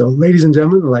 And so, ladies and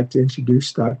gentlemen, I'd like to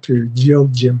introduce Dr. Jill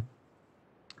Jim,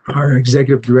 our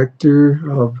Executive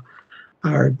Director of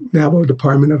our Navajo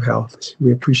Department of Health.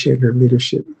 We appreciate her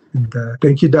leadership. And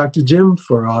thank you, Dr. Jim,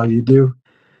 for all you do.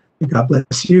 God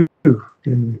bless you.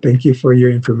 And thank you for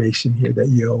your information here that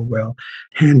you'll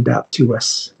hand out to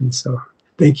us. And so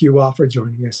thank you all for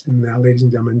joining us. And now, ladies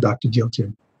and gentlemen, Dr. Jill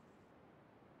Jim.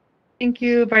 Thank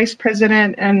you, Vice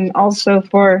President, and also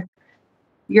for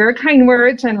your kind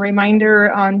words and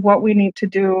reminder on what we need to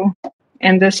do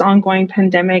in this ongoing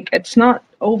pandemic. It's not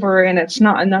over, and it's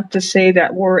not enough to say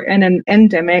that we're in an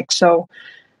endemic. So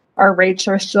our rates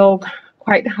are still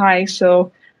quite high.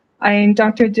 So I'm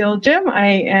Dr. Jill Jim. I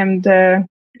am the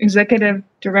Executive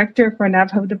Director for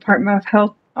Navajo Department of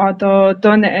Health. Although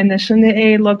done and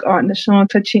national look on national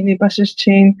touching buses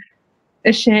chain,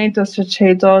 Ishane does the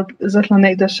chadog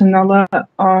Zatlane Dashanala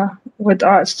with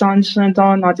our sons and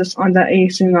dawn, not just on the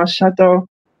ace in our shadow.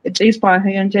 It's ace by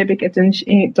Hayan Jabik at an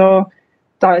do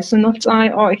Dyson not I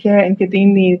or here and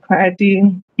getting the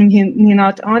Quadi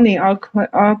not on the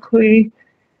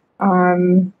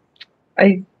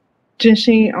I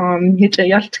Jinshi hit a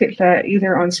yacht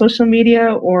either on social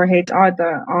media or hate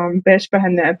other best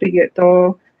behind the epic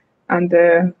do and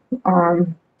the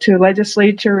to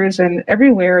legislatures and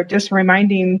everywhere, just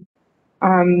reminding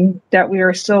that we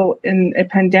are still in a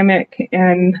pandemic.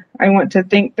 And I want to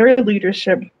thank their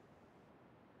leadership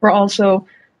for also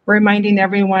reminding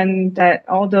everyone that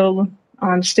although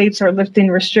states are lifting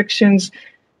restrictions,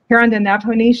 here on the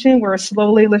Navajo Nation, we're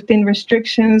slowly lifting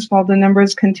restrictions while the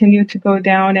numbers continue to go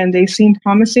down, and they seem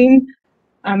promising.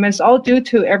 It's all due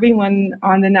to everyone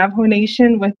on the Navajo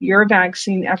Nation with your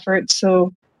vaccine efforts.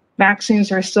 So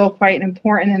vaccines are still quite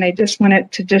important, and I just wanted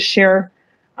to just share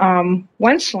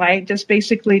one slide, just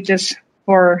basically just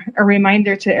for a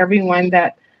reminder to everyone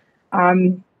that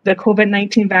the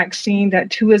COVID-19 vaccine, that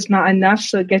 2 is not enough,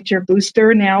 so get your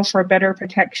booster now for better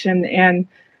protection. And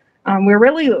we're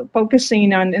really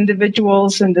focusing on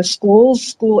individuals in the schools,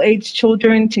 school-age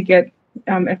children, to get,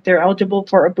 if they're eligible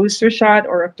for a booster shot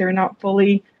or if they're not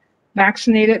fully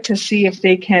vaccinated, to see if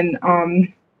they can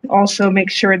also make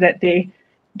sure that they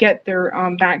get their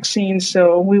vaccines.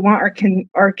 So we want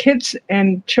our kids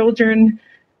and children,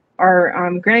 our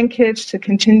grandkids, to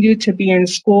continue to be in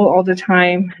school all the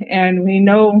time. And we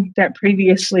know that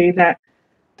previously that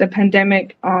the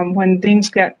pandemic, when things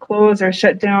get closed or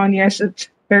shut down, yes, it's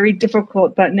very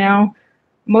difficult, but now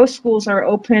most schools are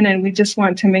open, and we just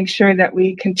want to make sure that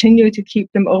we continue to keep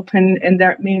them open. And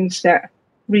that means that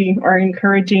we are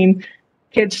encouraging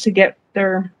kids to get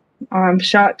their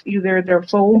shot, either their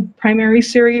full primary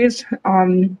series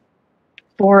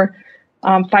for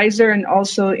Pfizer, and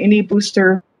also any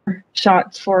booster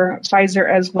shots for Pfizer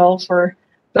as well for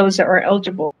those that are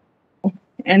eligible.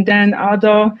 And then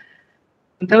although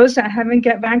those that haven't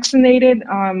get vaccinated,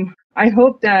 I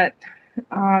hope that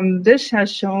this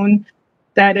has shown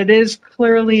that it is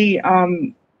clearly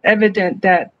evident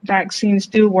that vaccines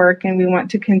do work, and we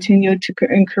want to continue to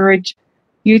encourage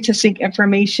you to seek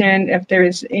information if there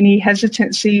is any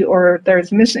hesitancy or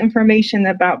there's misinformation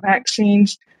about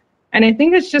vaccines. And I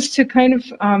think it's just to kind of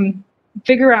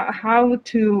figure out how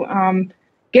to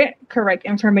get correct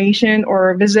information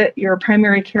or visit your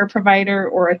primary care provider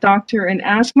or a doctor and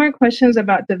ask more questions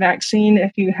about the vaccine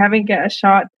if you haven't get a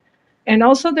shot. And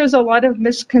also there's a lot of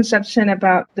misconception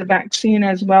about the vaccine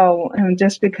as well. And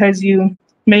just because you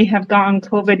may have gotten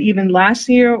COVID even last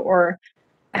year or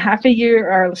half a year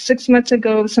or 6 months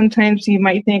ago, sometimes you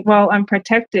might think, well, I'm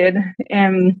protected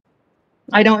and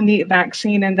I don't need a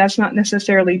vaccine, and that's not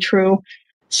necessarily true.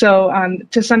 So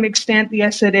to some extent,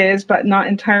 yes, it is, but not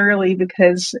entirely,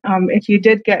 because if you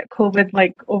did get COVID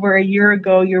like over a year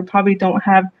ago, you probably don't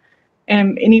have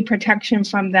any protection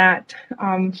from that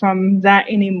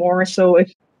anymore. So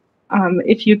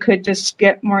if you could just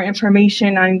get more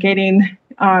information on getting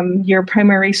your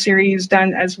primary series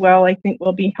done as well, I think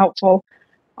will be helpful.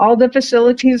 All the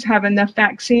facilities have enough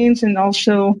vaccines, and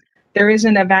also there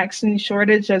isn't a vaccine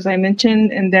shortage, as I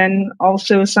mentioned, and then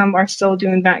also some are still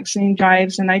doing vaccine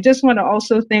drives. And I just want to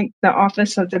also thank the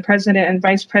Office of the President and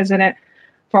Vice President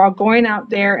for going out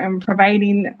there and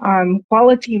providing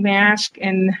quality masks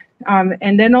and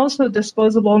then also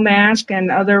disposable mask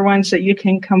and other ones that you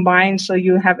can combine so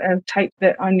you have a tight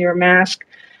fit on your mask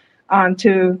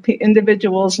to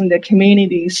individuals in the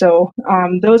community. So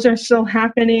those are still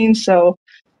happening. So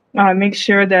make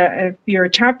sure that if your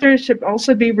chapter should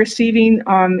also be receiving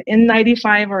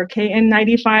N95 or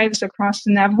KN95s across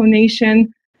the Navajo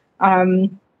Nation.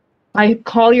 I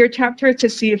call your chapter to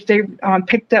see if they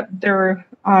picked up their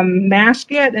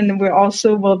mask yet, and we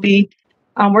also will be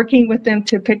working with them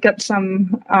to pick up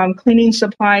some cleaning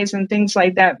supplies and things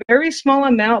like that. Very small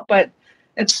amount, but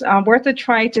it's worth a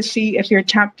try to see if your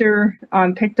chapter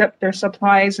picked up their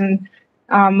supplies. And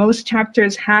most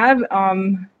chapters have.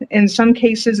 In some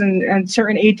cases, and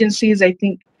certain agencies, I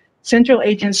think Central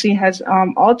Agency has,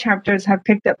 all chapters have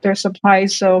picked up their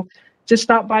supplies. So just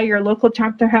stop by your local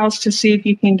chapter house to see if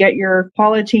you can get your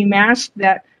quality mask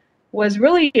that was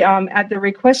really at the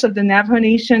request of the Navajo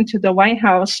Nation to the White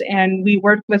House. And we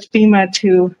worked with FEMA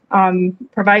to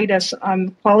provide us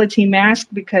quality mask,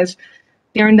 because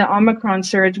during the Omicron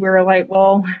surge, we were like,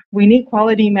 well, we need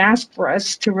quality masks for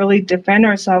us to really defend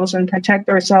ourselves and protect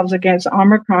ourselves against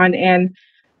Omicron. And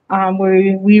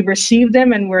we received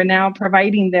them, and we're now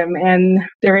providing them. And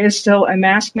there is still a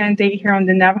mask mandate here on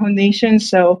the Navajo Nation.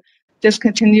 So just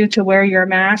continue to wear your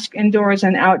mask indoors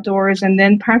and outdoors, and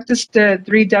then practice the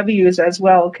 3 W's as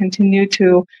well. Continue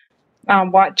to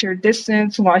watch your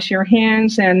distance, wash your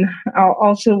hands, and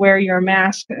also wear your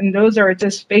mask. And those are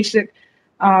just basic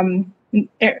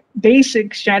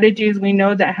strategies we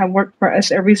know that have worked for us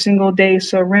every single day.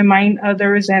 So remind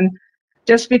others. And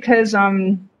just because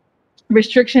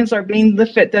restrictions are being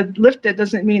lifted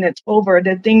doesn't mean it's over.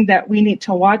 The thing that we need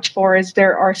to watch for is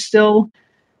there are still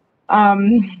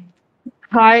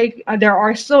there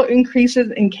are still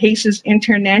increases in cases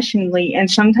internationally,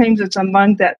 and sometimes it's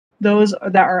among those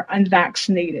that are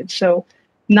unvaccinated. So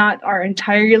not our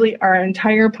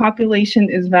entire population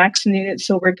is vaccinated,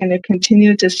 so we're going to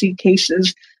continue to see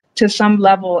cases to some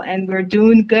level, and we're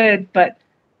doing good. But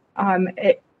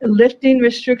lifting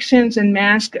restrictions and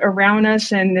masks around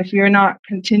us, and if you're not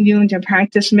continuing to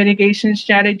practice mitigation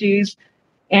strategies,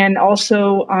 and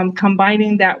also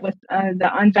combining that with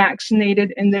the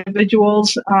unvaccinated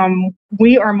individuals,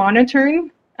 we are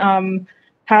monitoring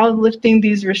how lifting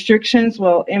these restrictions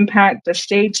will impact the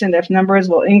states and if numbers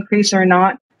will increase or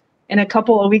not in a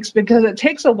couple of weeks, because it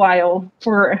takes a while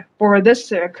for this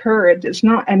to occur. It's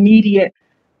not immediate.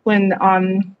 When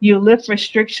you lift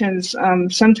restrictions,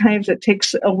 sometimes it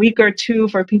takes a week or two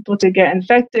for people to get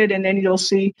infected, and then you'll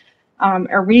see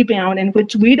a rebound, in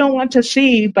which we don't want to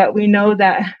see, but we know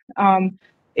that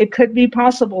it could be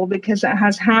possible because it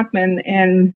has happened,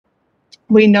 and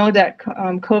we know that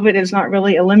COVID is not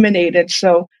really eliminated.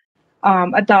 So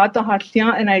and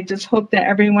I just hope that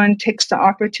everyone takes the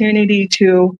opportunity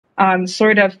to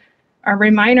sort of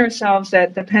remind ourselves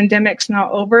that the pandemic's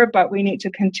not over, but we need to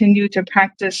continue to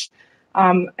practice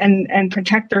and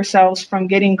protect ourselves from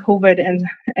getting COVID,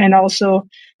 and also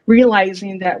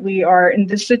realizing that we are in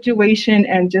this situation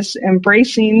and just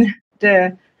embracing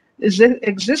the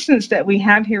existence that we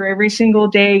have here every single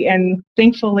day, and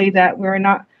thankfully that we're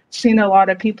not seeing a lot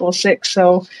of people sick.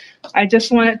 So I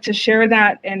just wanted to share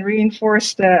that and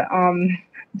reinforce the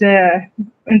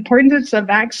importance of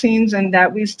vaccines, and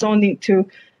that we still need to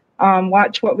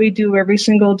watch what we do every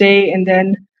single day. And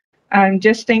then I'm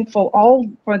just thankful all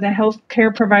for the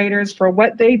healthcare providers for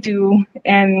what they do,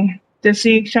 and the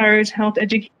Shires health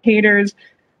educators,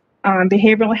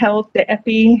 behavioral health, the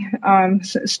EPI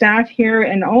staff here,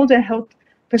 and all the health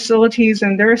facilities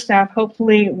and their staff.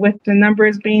 Hopefully, with the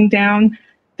numbers being down,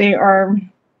 they are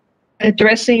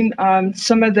addressing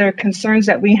some of the concerns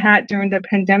that we had during the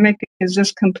pandemic, is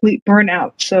this complete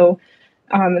burnout. So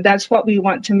that's what we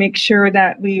want to make sure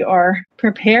that we are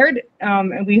prepared,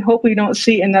 and we hope we don't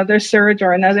see another surge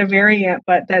or another variant,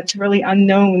 but that's really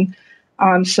unknown.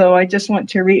 So I just want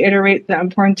to reiterate the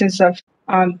importance of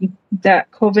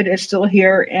that COVID is still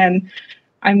here, and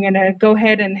I'm going to go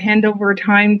ahead and hand over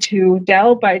time to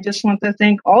Del, but I just want to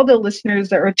thank all the listeners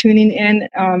that are tuning in.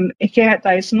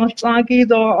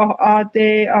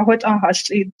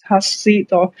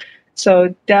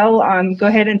 So Del, go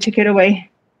ahead and take it away.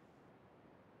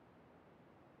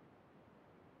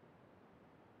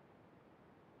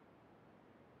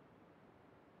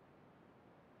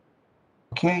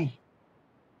 Okay.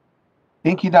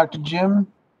 Thank you, Dr. Jim,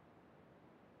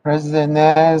 President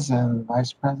Nez, and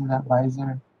Vice President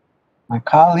Weiser, my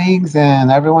colleagues,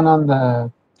 and everyone on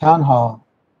the town hall.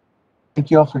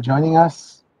 Thank you all for joining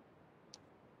us.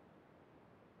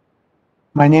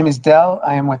 My name is Del.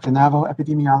 I am with the Navajo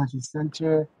Epidemiology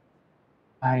Center.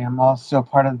 I am also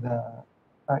part of the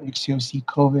HCOC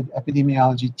COVID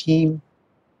epidemiology team.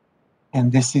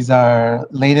 And this is our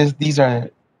latest, these are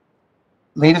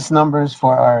latest numbers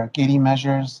for our gating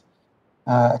measures,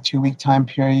 a 2-week time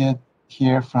period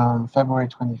here from February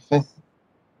 25th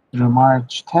through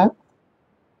March 10th.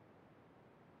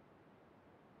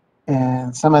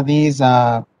 And some of these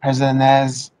President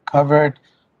Nez covered,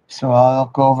 so I'll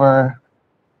go over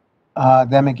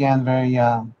them again very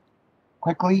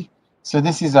quickly. So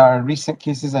this is our recent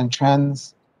cases and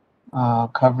trends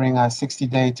covering a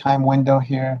 60-day time window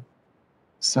here.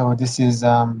 So this is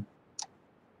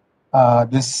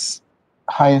this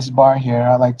highest bar here.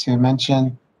 I'd like to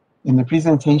mention in the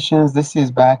presentations, this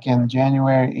is back in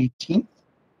January 18th.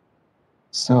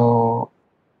 So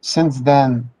since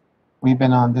then, we've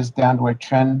been on this downward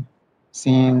trend,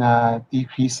 seeing a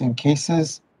decrease in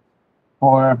cases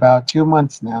for about 2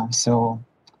 months now. So,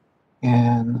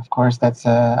 and of course, that's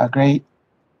a great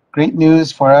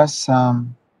news for us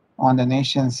on the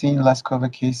nation, seeing less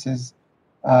COVID cases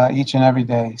each and every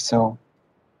day. So,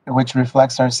 which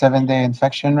reflects our 7-day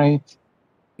infection rate.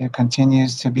 It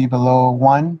continues to be below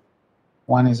 1.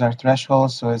 1 is our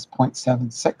threshold, so it's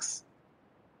 0.76.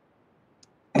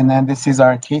 And then this is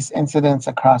our case incidence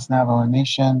across Navajo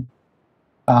Nation.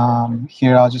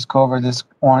 Here, I'll just go over this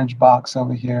orange box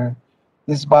over here.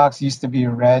 This box used to be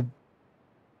red,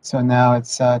 so now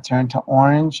it's turned to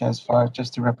orange as far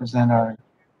just to represent our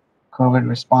COVID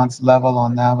response level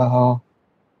on Navajo.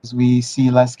 As we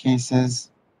see less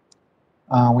cases,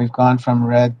 we've gone from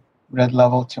red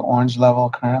level to orange level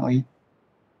currently.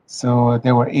 So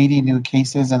there were 80 new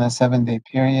cases in a 7-day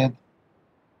period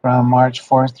from March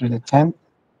 4th through the 10th,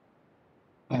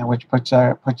 and which puts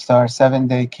our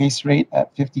 7-day case rate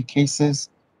at 50 cases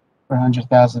per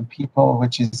 100,000 people,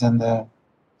 which is in the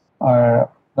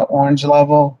orange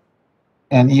level.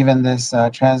 And even this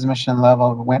transmission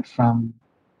level went from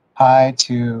high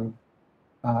to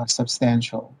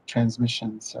substantial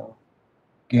transmission. So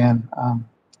again,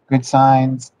 good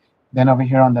signs. Then over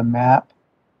here on the map,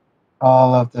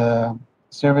 all of the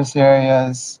service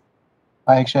areas,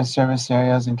 IHS service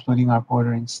areas, including our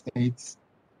bordering states,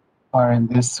 are in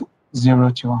this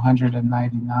 0 to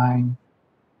 199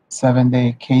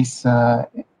 7-day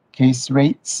case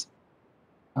rates.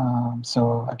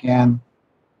 So again,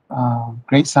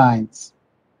 great signs.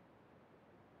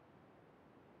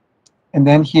 And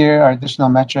then here are additional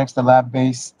metrics, the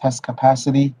lab-based test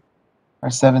capacity. Our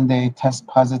 7-day test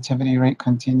positivity rate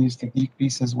continues to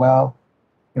decrease as well.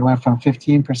 It went from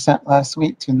 15% last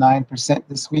week to 9%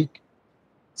 this week.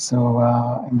 So,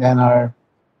 and then our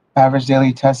average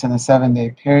daily tests in a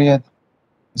 7-day period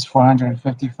is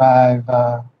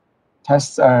 455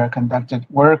 tests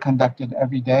were conducted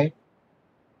every day.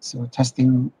 So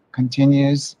testing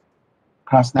continues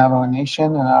across Navajo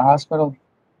Nation, and our hospital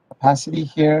capacity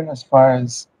here, as far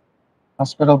as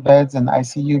hospital beds and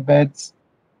ICU beds,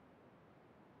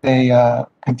 they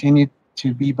continue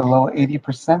to be below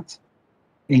 80%.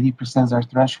 80% is our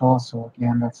threshold, so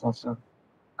again, that's also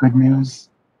good news.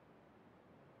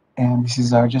 And this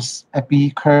is our just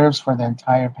epi curves for the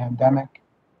entire pandemic.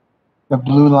 The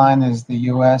blue line is the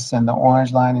US and the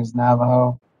orange line is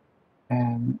Navajo.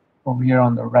 And over here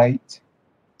on the right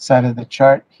side of the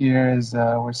chart here is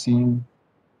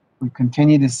we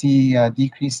continue to see a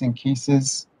decrease in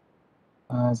cases,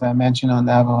 as I mentioned, on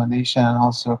Navajo Nation and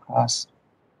also across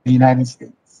the United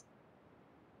States.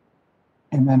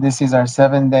 And then this is our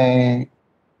 7-day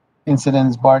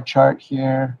incidence bar chart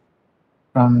here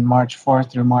from March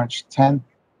 4th through March 10th,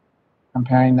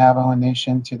 comparing Navajo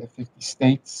Nation to the 50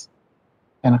 states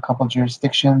and a couple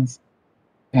jurisdictions.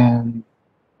 And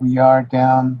we are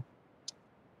down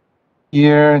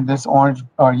here. This orange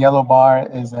or yellow bar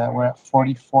is we're at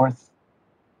 44th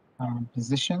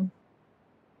position.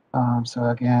 So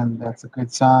again, that's a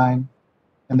good sign.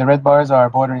 And the red bars are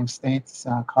bordering states.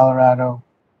 Colorado,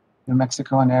 New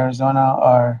Mexico, and Arizona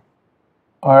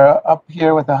are up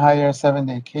here with the higher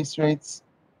 7-day case rates.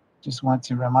 Just want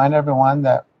to remind everyone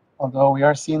that although we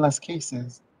are seeing less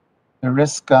cases, the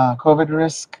risk, COVID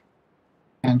risk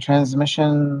and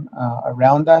transmission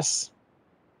around us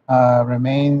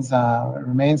remains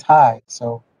high.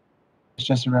 So it's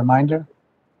just a reminder.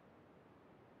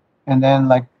 And then,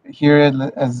 like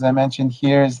here, as I mentioned,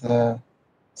 here is the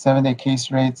 7-day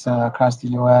case rates across the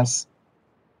U.S.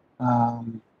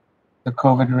 The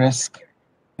COVID risk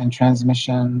and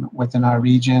transmission within our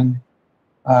region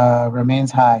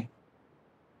remains high.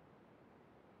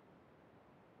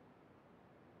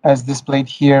 As displayed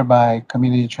here by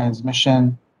community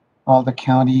transmission, all the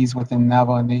counties within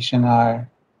Navajo Nation are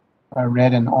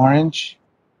red and orange.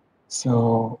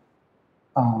 So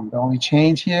the only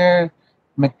change here,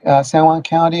 San Juan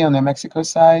County on the Mexico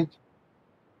side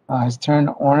has turned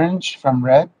orange from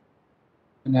red,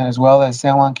 and then as well as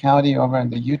San Juan County over on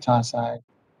the Utah side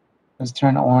has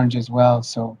turned orange as well.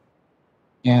 So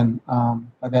again,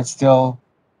 but that's still,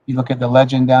 you look at the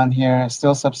legend down here,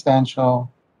 still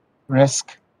substantial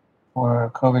risk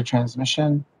for COVID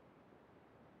transmission,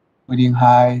 including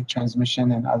high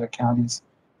transmission in other counties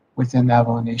within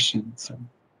Navajo Nation. So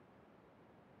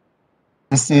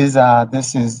this is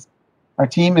our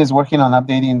team is working on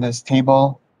updating this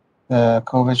table, the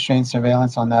COVID strain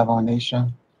surveillance on Navajo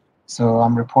Nation. So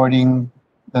I'm reporting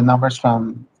the numbers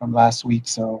from last week.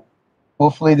 So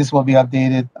hopefully this will be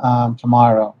updated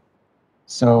tomorrow.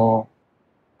 So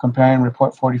comparing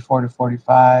report 44 to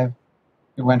 45,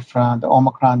 it went from the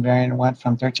Omicron variant went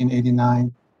from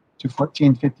 1389 to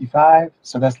 1455.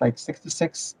 So that's like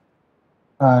 66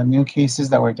 new cases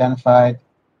that were identified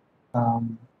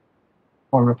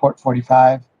for report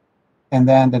 45. And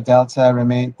then the Delta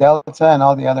and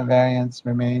all the other variants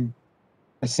remain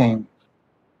the same.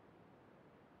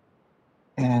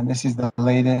 And this is the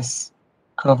latest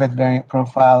COVID variant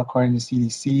profile according to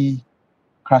CDC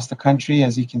across the country.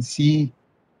 As you can see,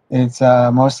 it's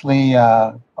mostly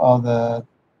all the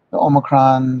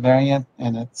Omicron variant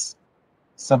and its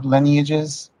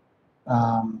sublineages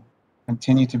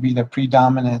continue to be the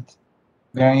predominant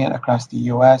variant across the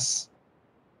US.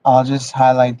 I'll just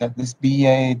highlight that this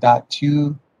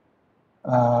BA.2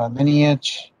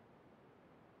 lineage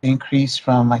increased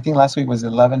from, I think last week was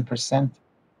 11%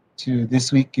 to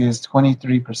this week is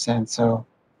 23%. So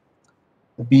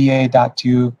the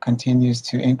BA.2 continues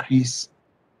to increase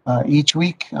each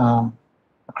week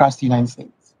across the United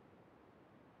States.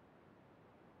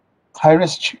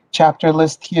 High-risk chapter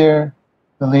list here.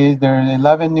 There are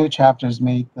 11 new chapters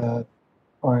made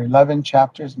 11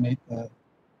 chapters made the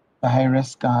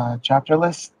high-risk chapter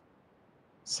list.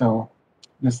 So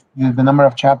the number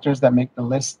of chapters that make the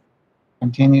list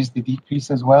continues to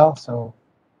decrease as well. So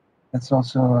that's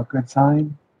also a good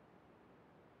sign.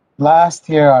 Last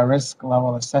here, our risk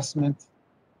level assessment.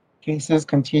 Cases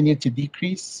continue to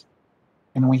decrease,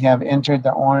 and we have entered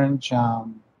the orange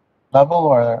level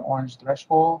or the orange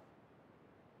threshold,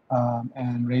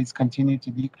 and rates continue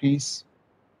to decrease.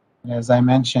 And as I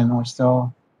mentioned, we're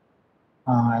still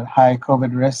at high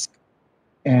COVID risk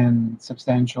and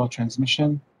substantial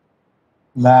transmission.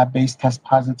 Lab-based test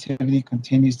positivity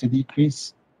continues to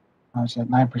decrease, which is at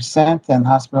 9%, and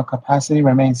hospital capacity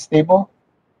remains stable.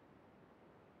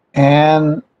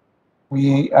 And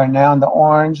we are now in the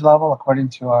orange level according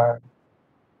to our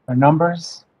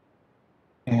numbers,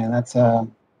 and that's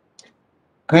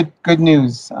good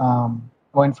news,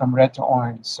 going from red to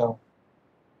orange. So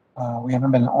we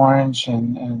haven't been orange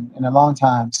in a long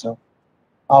time. So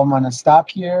I'm going to stop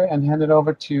here and hand it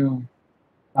over to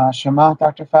Shema.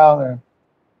 Dr. Fowler,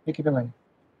 take it away.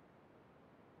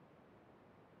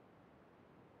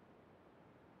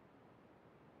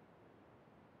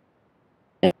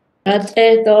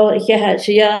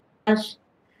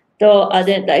 Do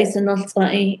ade da isenol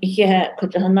tsai ihe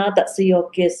kujana da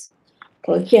siyokis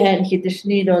ko ihe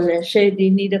hidishni do le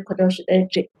shedi ni de kodosh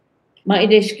eji ma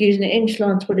ide skizne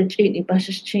inchlant for the chini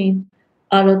bashchin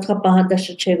alo trapa da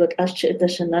shegot asche da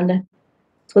shanale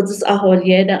tsots ahol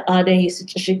yeda ade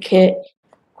yischike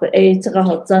ko e tsaka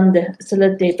hotzande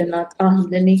selate benat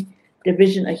ahleni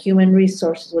division of human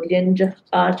resources with yenja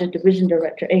aja division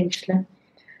director anchle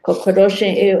ko kodoshe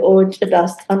e o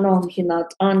das anom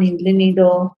hinat anin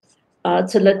linido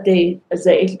Tilate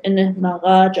Zail in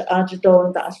Maraj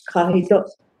Ajadon that Kahido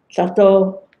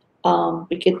Sato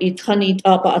Bikit Itani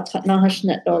Aba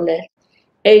Atnahashnet Dole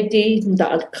AD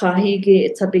da Kahigi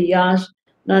Tabiyash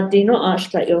Nadino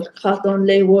Ashla Yor Katon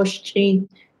Le Wash Chin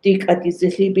Dik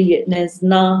Adizilibi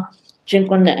Nezna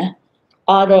Jinkone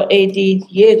Aro AD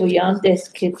Yego Yandes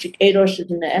Kitchik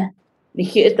Edoshne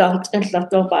Niki Dat and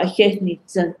Lato by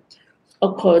Hetnitzen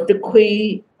Oko the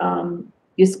Kui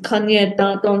is Kanye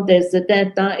Don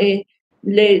Desidenta e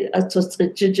le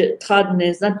atosjit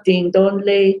tradnes natin don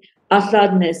le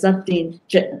atladnes natin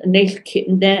nail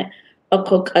kitne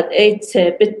Oko at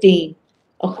 8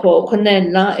 Oko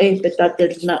Conella e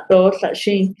betatil na do la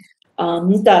shin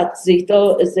that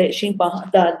zito is a shin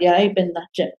bahada ya ben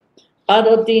nache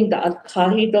Adodin da al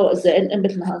kahido is el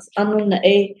embelhas anun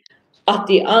e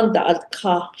ati anda al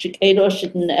ka shikedo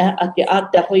shidne ati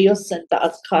adda hoyosen da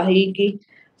al kahigi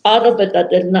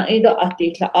Arabetadil na ido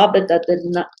ati la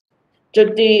abetadil na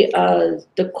Jodi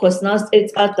the Kosnas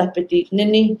it's at the petit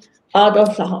nini Ado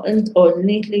Flahant or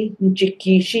neatly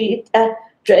Njikishi it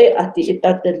Dre ati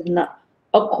itadil na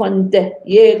Akonde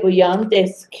Yego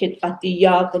Yandes kit ati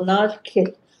Yagonal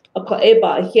kit Ako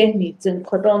eba he needs and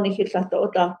Kodoni hitlata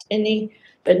oda any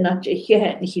but not a he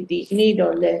hidi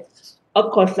nido le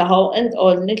Ako Flaho and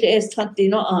all nitty is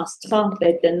Tantino asked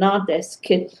bet the nades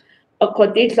kit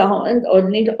Akoditla and or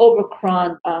need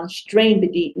overcrown strain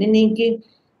bedi ningi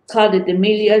kade de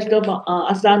milias do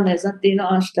aslan nezatino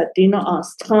astatino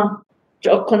astra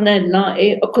jokonella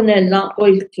e okonella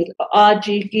oilkil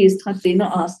aji gis tantino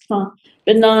astra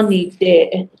benani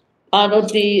de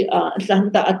arodi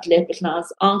atlanta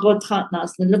atlepnas ango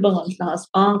tratnas nilbangas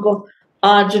ango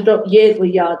ajido yego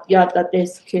yada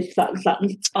deskil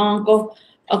ango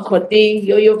akodi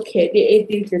yo kedi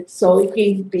edit so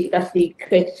gi be that the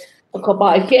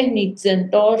Koba needs and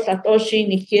doors at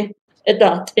Oshiniki, a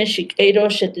dot, and she ado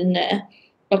shedine.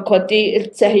 A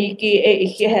kodi tahiki a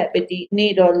hebedi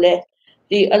needle le.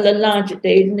 The large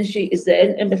day nishi is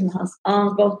the has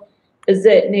angle. Is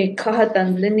it ne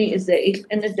kahatan lini is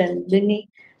the den lini.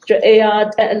 Jo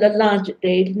ead a large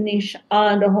day nish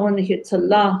and a honey hits a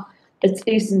la. It's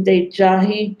easy day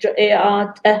jahi jo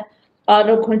ead a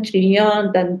Ado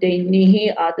kunchiyan dan de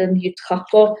nihi adan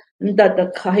yitrako that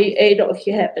the Kahi Ada of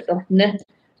Hebedone,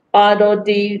 Ado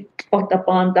di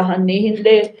Otapan da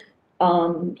Hanile,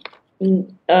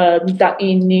 da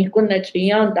inni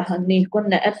Kunachian da Hani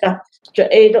Kuneta, Jo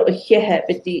Ada of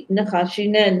Hebedi,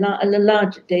 Nakashine, na a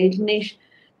large day niche,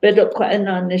 Bedo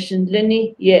Quana Nation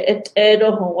Lini, ye et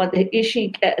Edo, who what the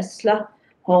Ishi Kesla,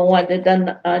 who what the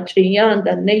Dan Chian,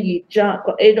 da Neyi Jack,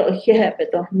 or Ada of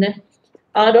Hebedone.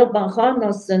 Ado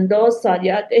Bahano Sendo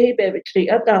Sadia de Bebitri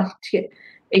Adati.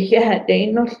 Ik had de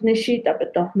nog niet dat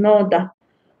het nog dat.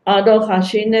 Ado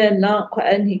Hashine la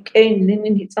en hij kein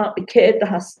linen hits up beked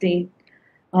hastin.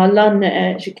 Alan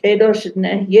shikedo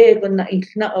shne yego na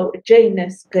isna o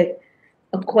janes ke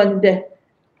akwande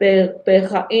be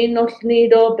ha inos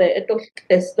nido be etos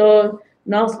esto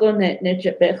nasgo ne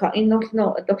be ha inos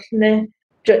no etosne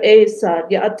jo esa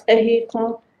ya atehi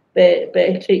ko be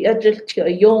ya just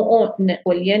yo on ne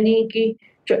walyaniki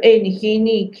jo eni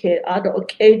hini ke ado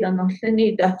okay da no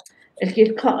sinida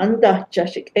el ka anda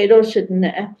jashik edo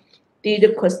shne di de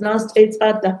kosnas it's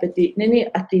at da petit nini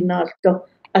atinalto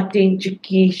atin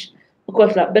jikish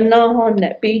because la benaho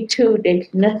ne b2 de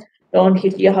ne don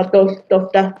hit ya hatos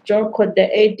da jon ko de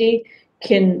ad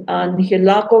kin an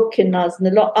hilako kinas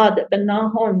nilo ad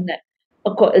benaho ne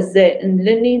ako ze in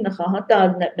lini na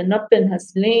hata ne benapin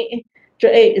hasli jo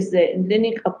is the in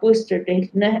lini a booster de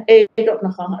ne e dot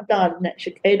na hata ne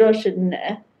shikedo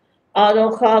shne ado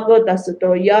khago da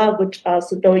so ya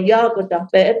go da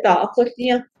beta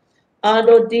akotia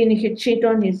Ado dini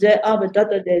hichito ni ze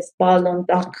abadata des balon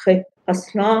dakhe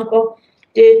aslango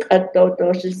dik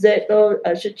adodo shizeto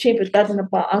shichipa tatna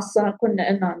pa asa kunna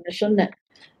ena nishone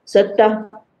seta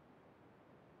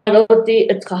ado di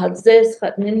etkahazes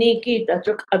khatniniki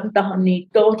dajuk antahani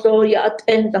toto ya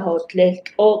atenda hotle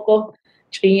oko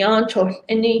chiyan chol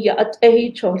ini ya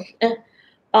atehi chol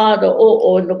ado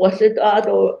o lwasit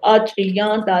ado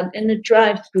achiyan dal in the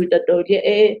drive through the do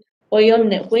ye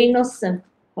oyonne huinosen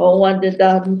wanda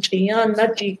da chiyan na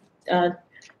chi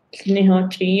ni ho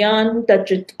chiyan da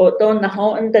chit oto na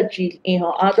ho and da chi i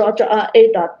ho ado cha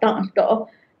e da ta to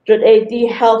jod e di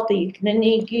healthy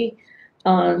niki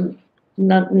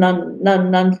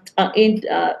nan in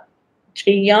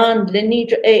chiyan lini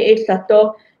jo e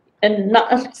sato en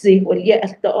na si wal ye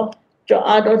to jo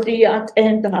ado di at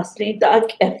en da hasli da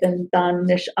kefen dan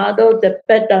nish ado de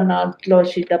pedana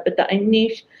gloshi da beta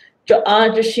inish jo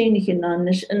ajo shin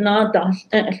hinanish na da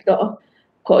to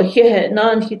ko he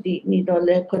nan hidi ni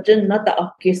dole ko jin na ta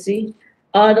akisi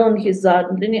adon hizad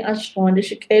lini ashon de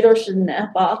shikero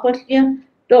shne ba akhlia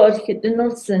do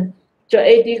hidinolsen jo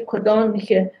edi kodon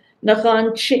he na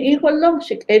khan chi hollo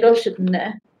shikero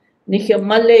shne ni he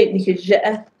male ni he je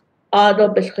ado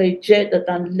beshje da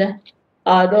danle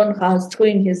adon has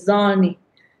twin hizani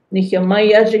ni he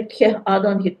mayajike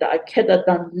adon hita keda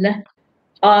danle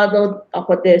Ado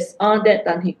apodes ande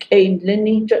dan hi kein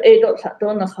lini jo edo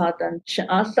sato na khatan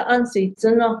asa an si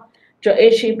tsno jo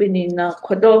eshi binina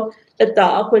khodo eta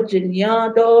akwa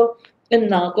jiliado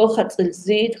inna go khatil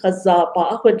zid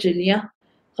khazaba akwa jilia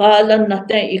khalan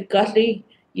nate ikali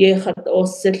ye khat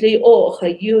osli o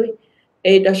khayu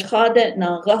edash khade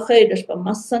na gakhe edash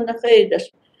pamasan na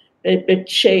edash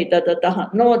betche da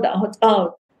no da hot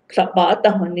out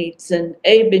klabata honitsen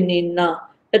e binina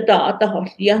Ata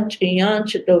holian chian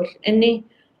chidol any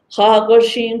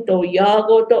hagoshin do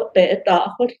yago do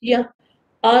beta holia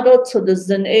ado to the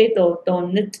zen edo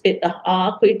don nit it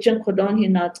a quichen kodon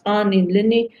hinat an in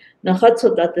lini na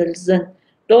hatso da del zen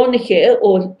don he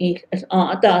ol il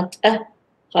adat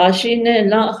hashine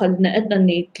la khalna edna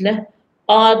nitle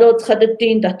ado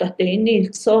tkhadatin da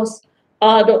tatinil sos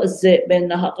ado ze ben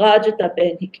na hagajta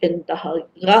ben hiken da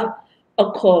haga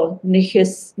ako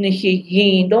nihi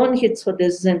yin don hits for the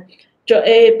zen jo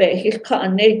be hilka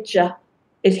aneja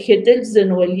il hidil zen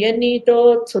walyeni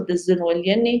do to the zen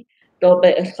walyeni do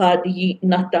be khadi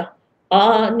nata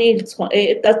nil so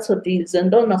dat so di zen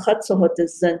do na khat so hot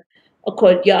zen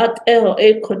ako yat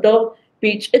kodo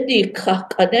beach edi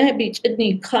khakane beach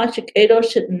edi khashik edo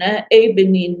shidna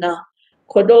benina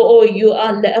kodo o you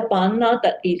are le abana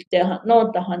that il te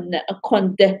no da hanne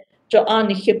akonde jo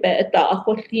ani hibe ta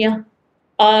aholia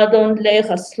Adon le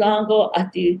haslango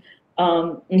ati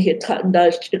hitanda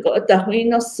chico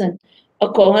dahuinosen a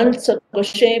cohen so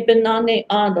she benani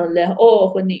adon le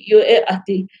when you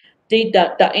ati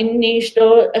da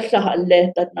inisto a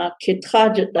sahale that na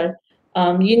kithajet that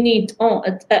you need on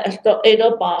at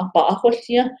edo ba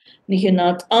hosia ni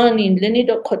hinat anin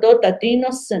lenido kodota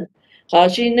dinosen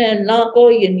hajine lago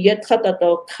yin yet khata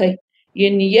do kai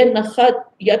yin yen khat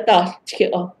yata ke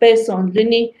o peson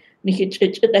lini ni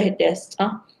hichita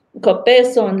hedesta ko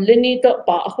peson lini to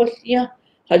ba hosia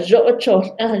hajo cho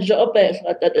hajo be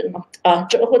khata de not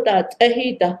cho hota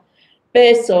tahida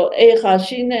peso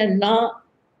hajine la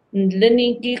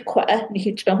lini ki kwa ni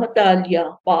hichita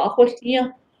hotalia ba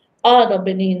hosia ada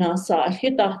benina sa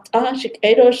hita ashik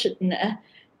edo shitne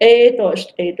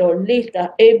edo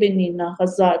lita benina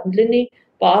hazard lini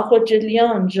ba ho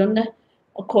jilian jone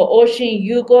ko oshin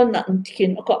yugo na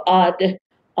ntikin ko ade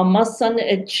amasan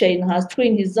et chain has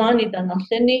twin hizani da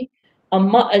nahlini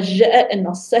amma ajja en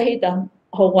sahida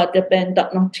ho de ben da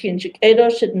ntikin chik edo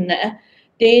shitne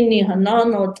deni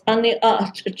hanano tani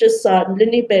chisa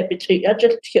lini bebichi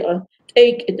ajil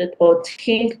take it or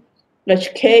king Leis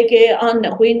céige an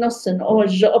chuoineasan ó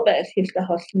job hilta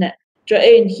hosne dro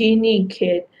éon híní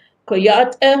céad go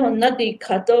iad hon nadí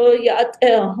cadó iad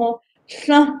ho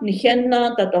sla ni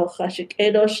chéna da do chaise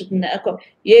édó sina go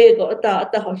go da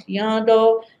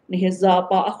holiado ni he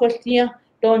zaba a cholia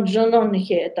don jono ni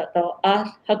ché da do al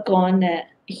ha gáine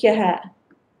chethe.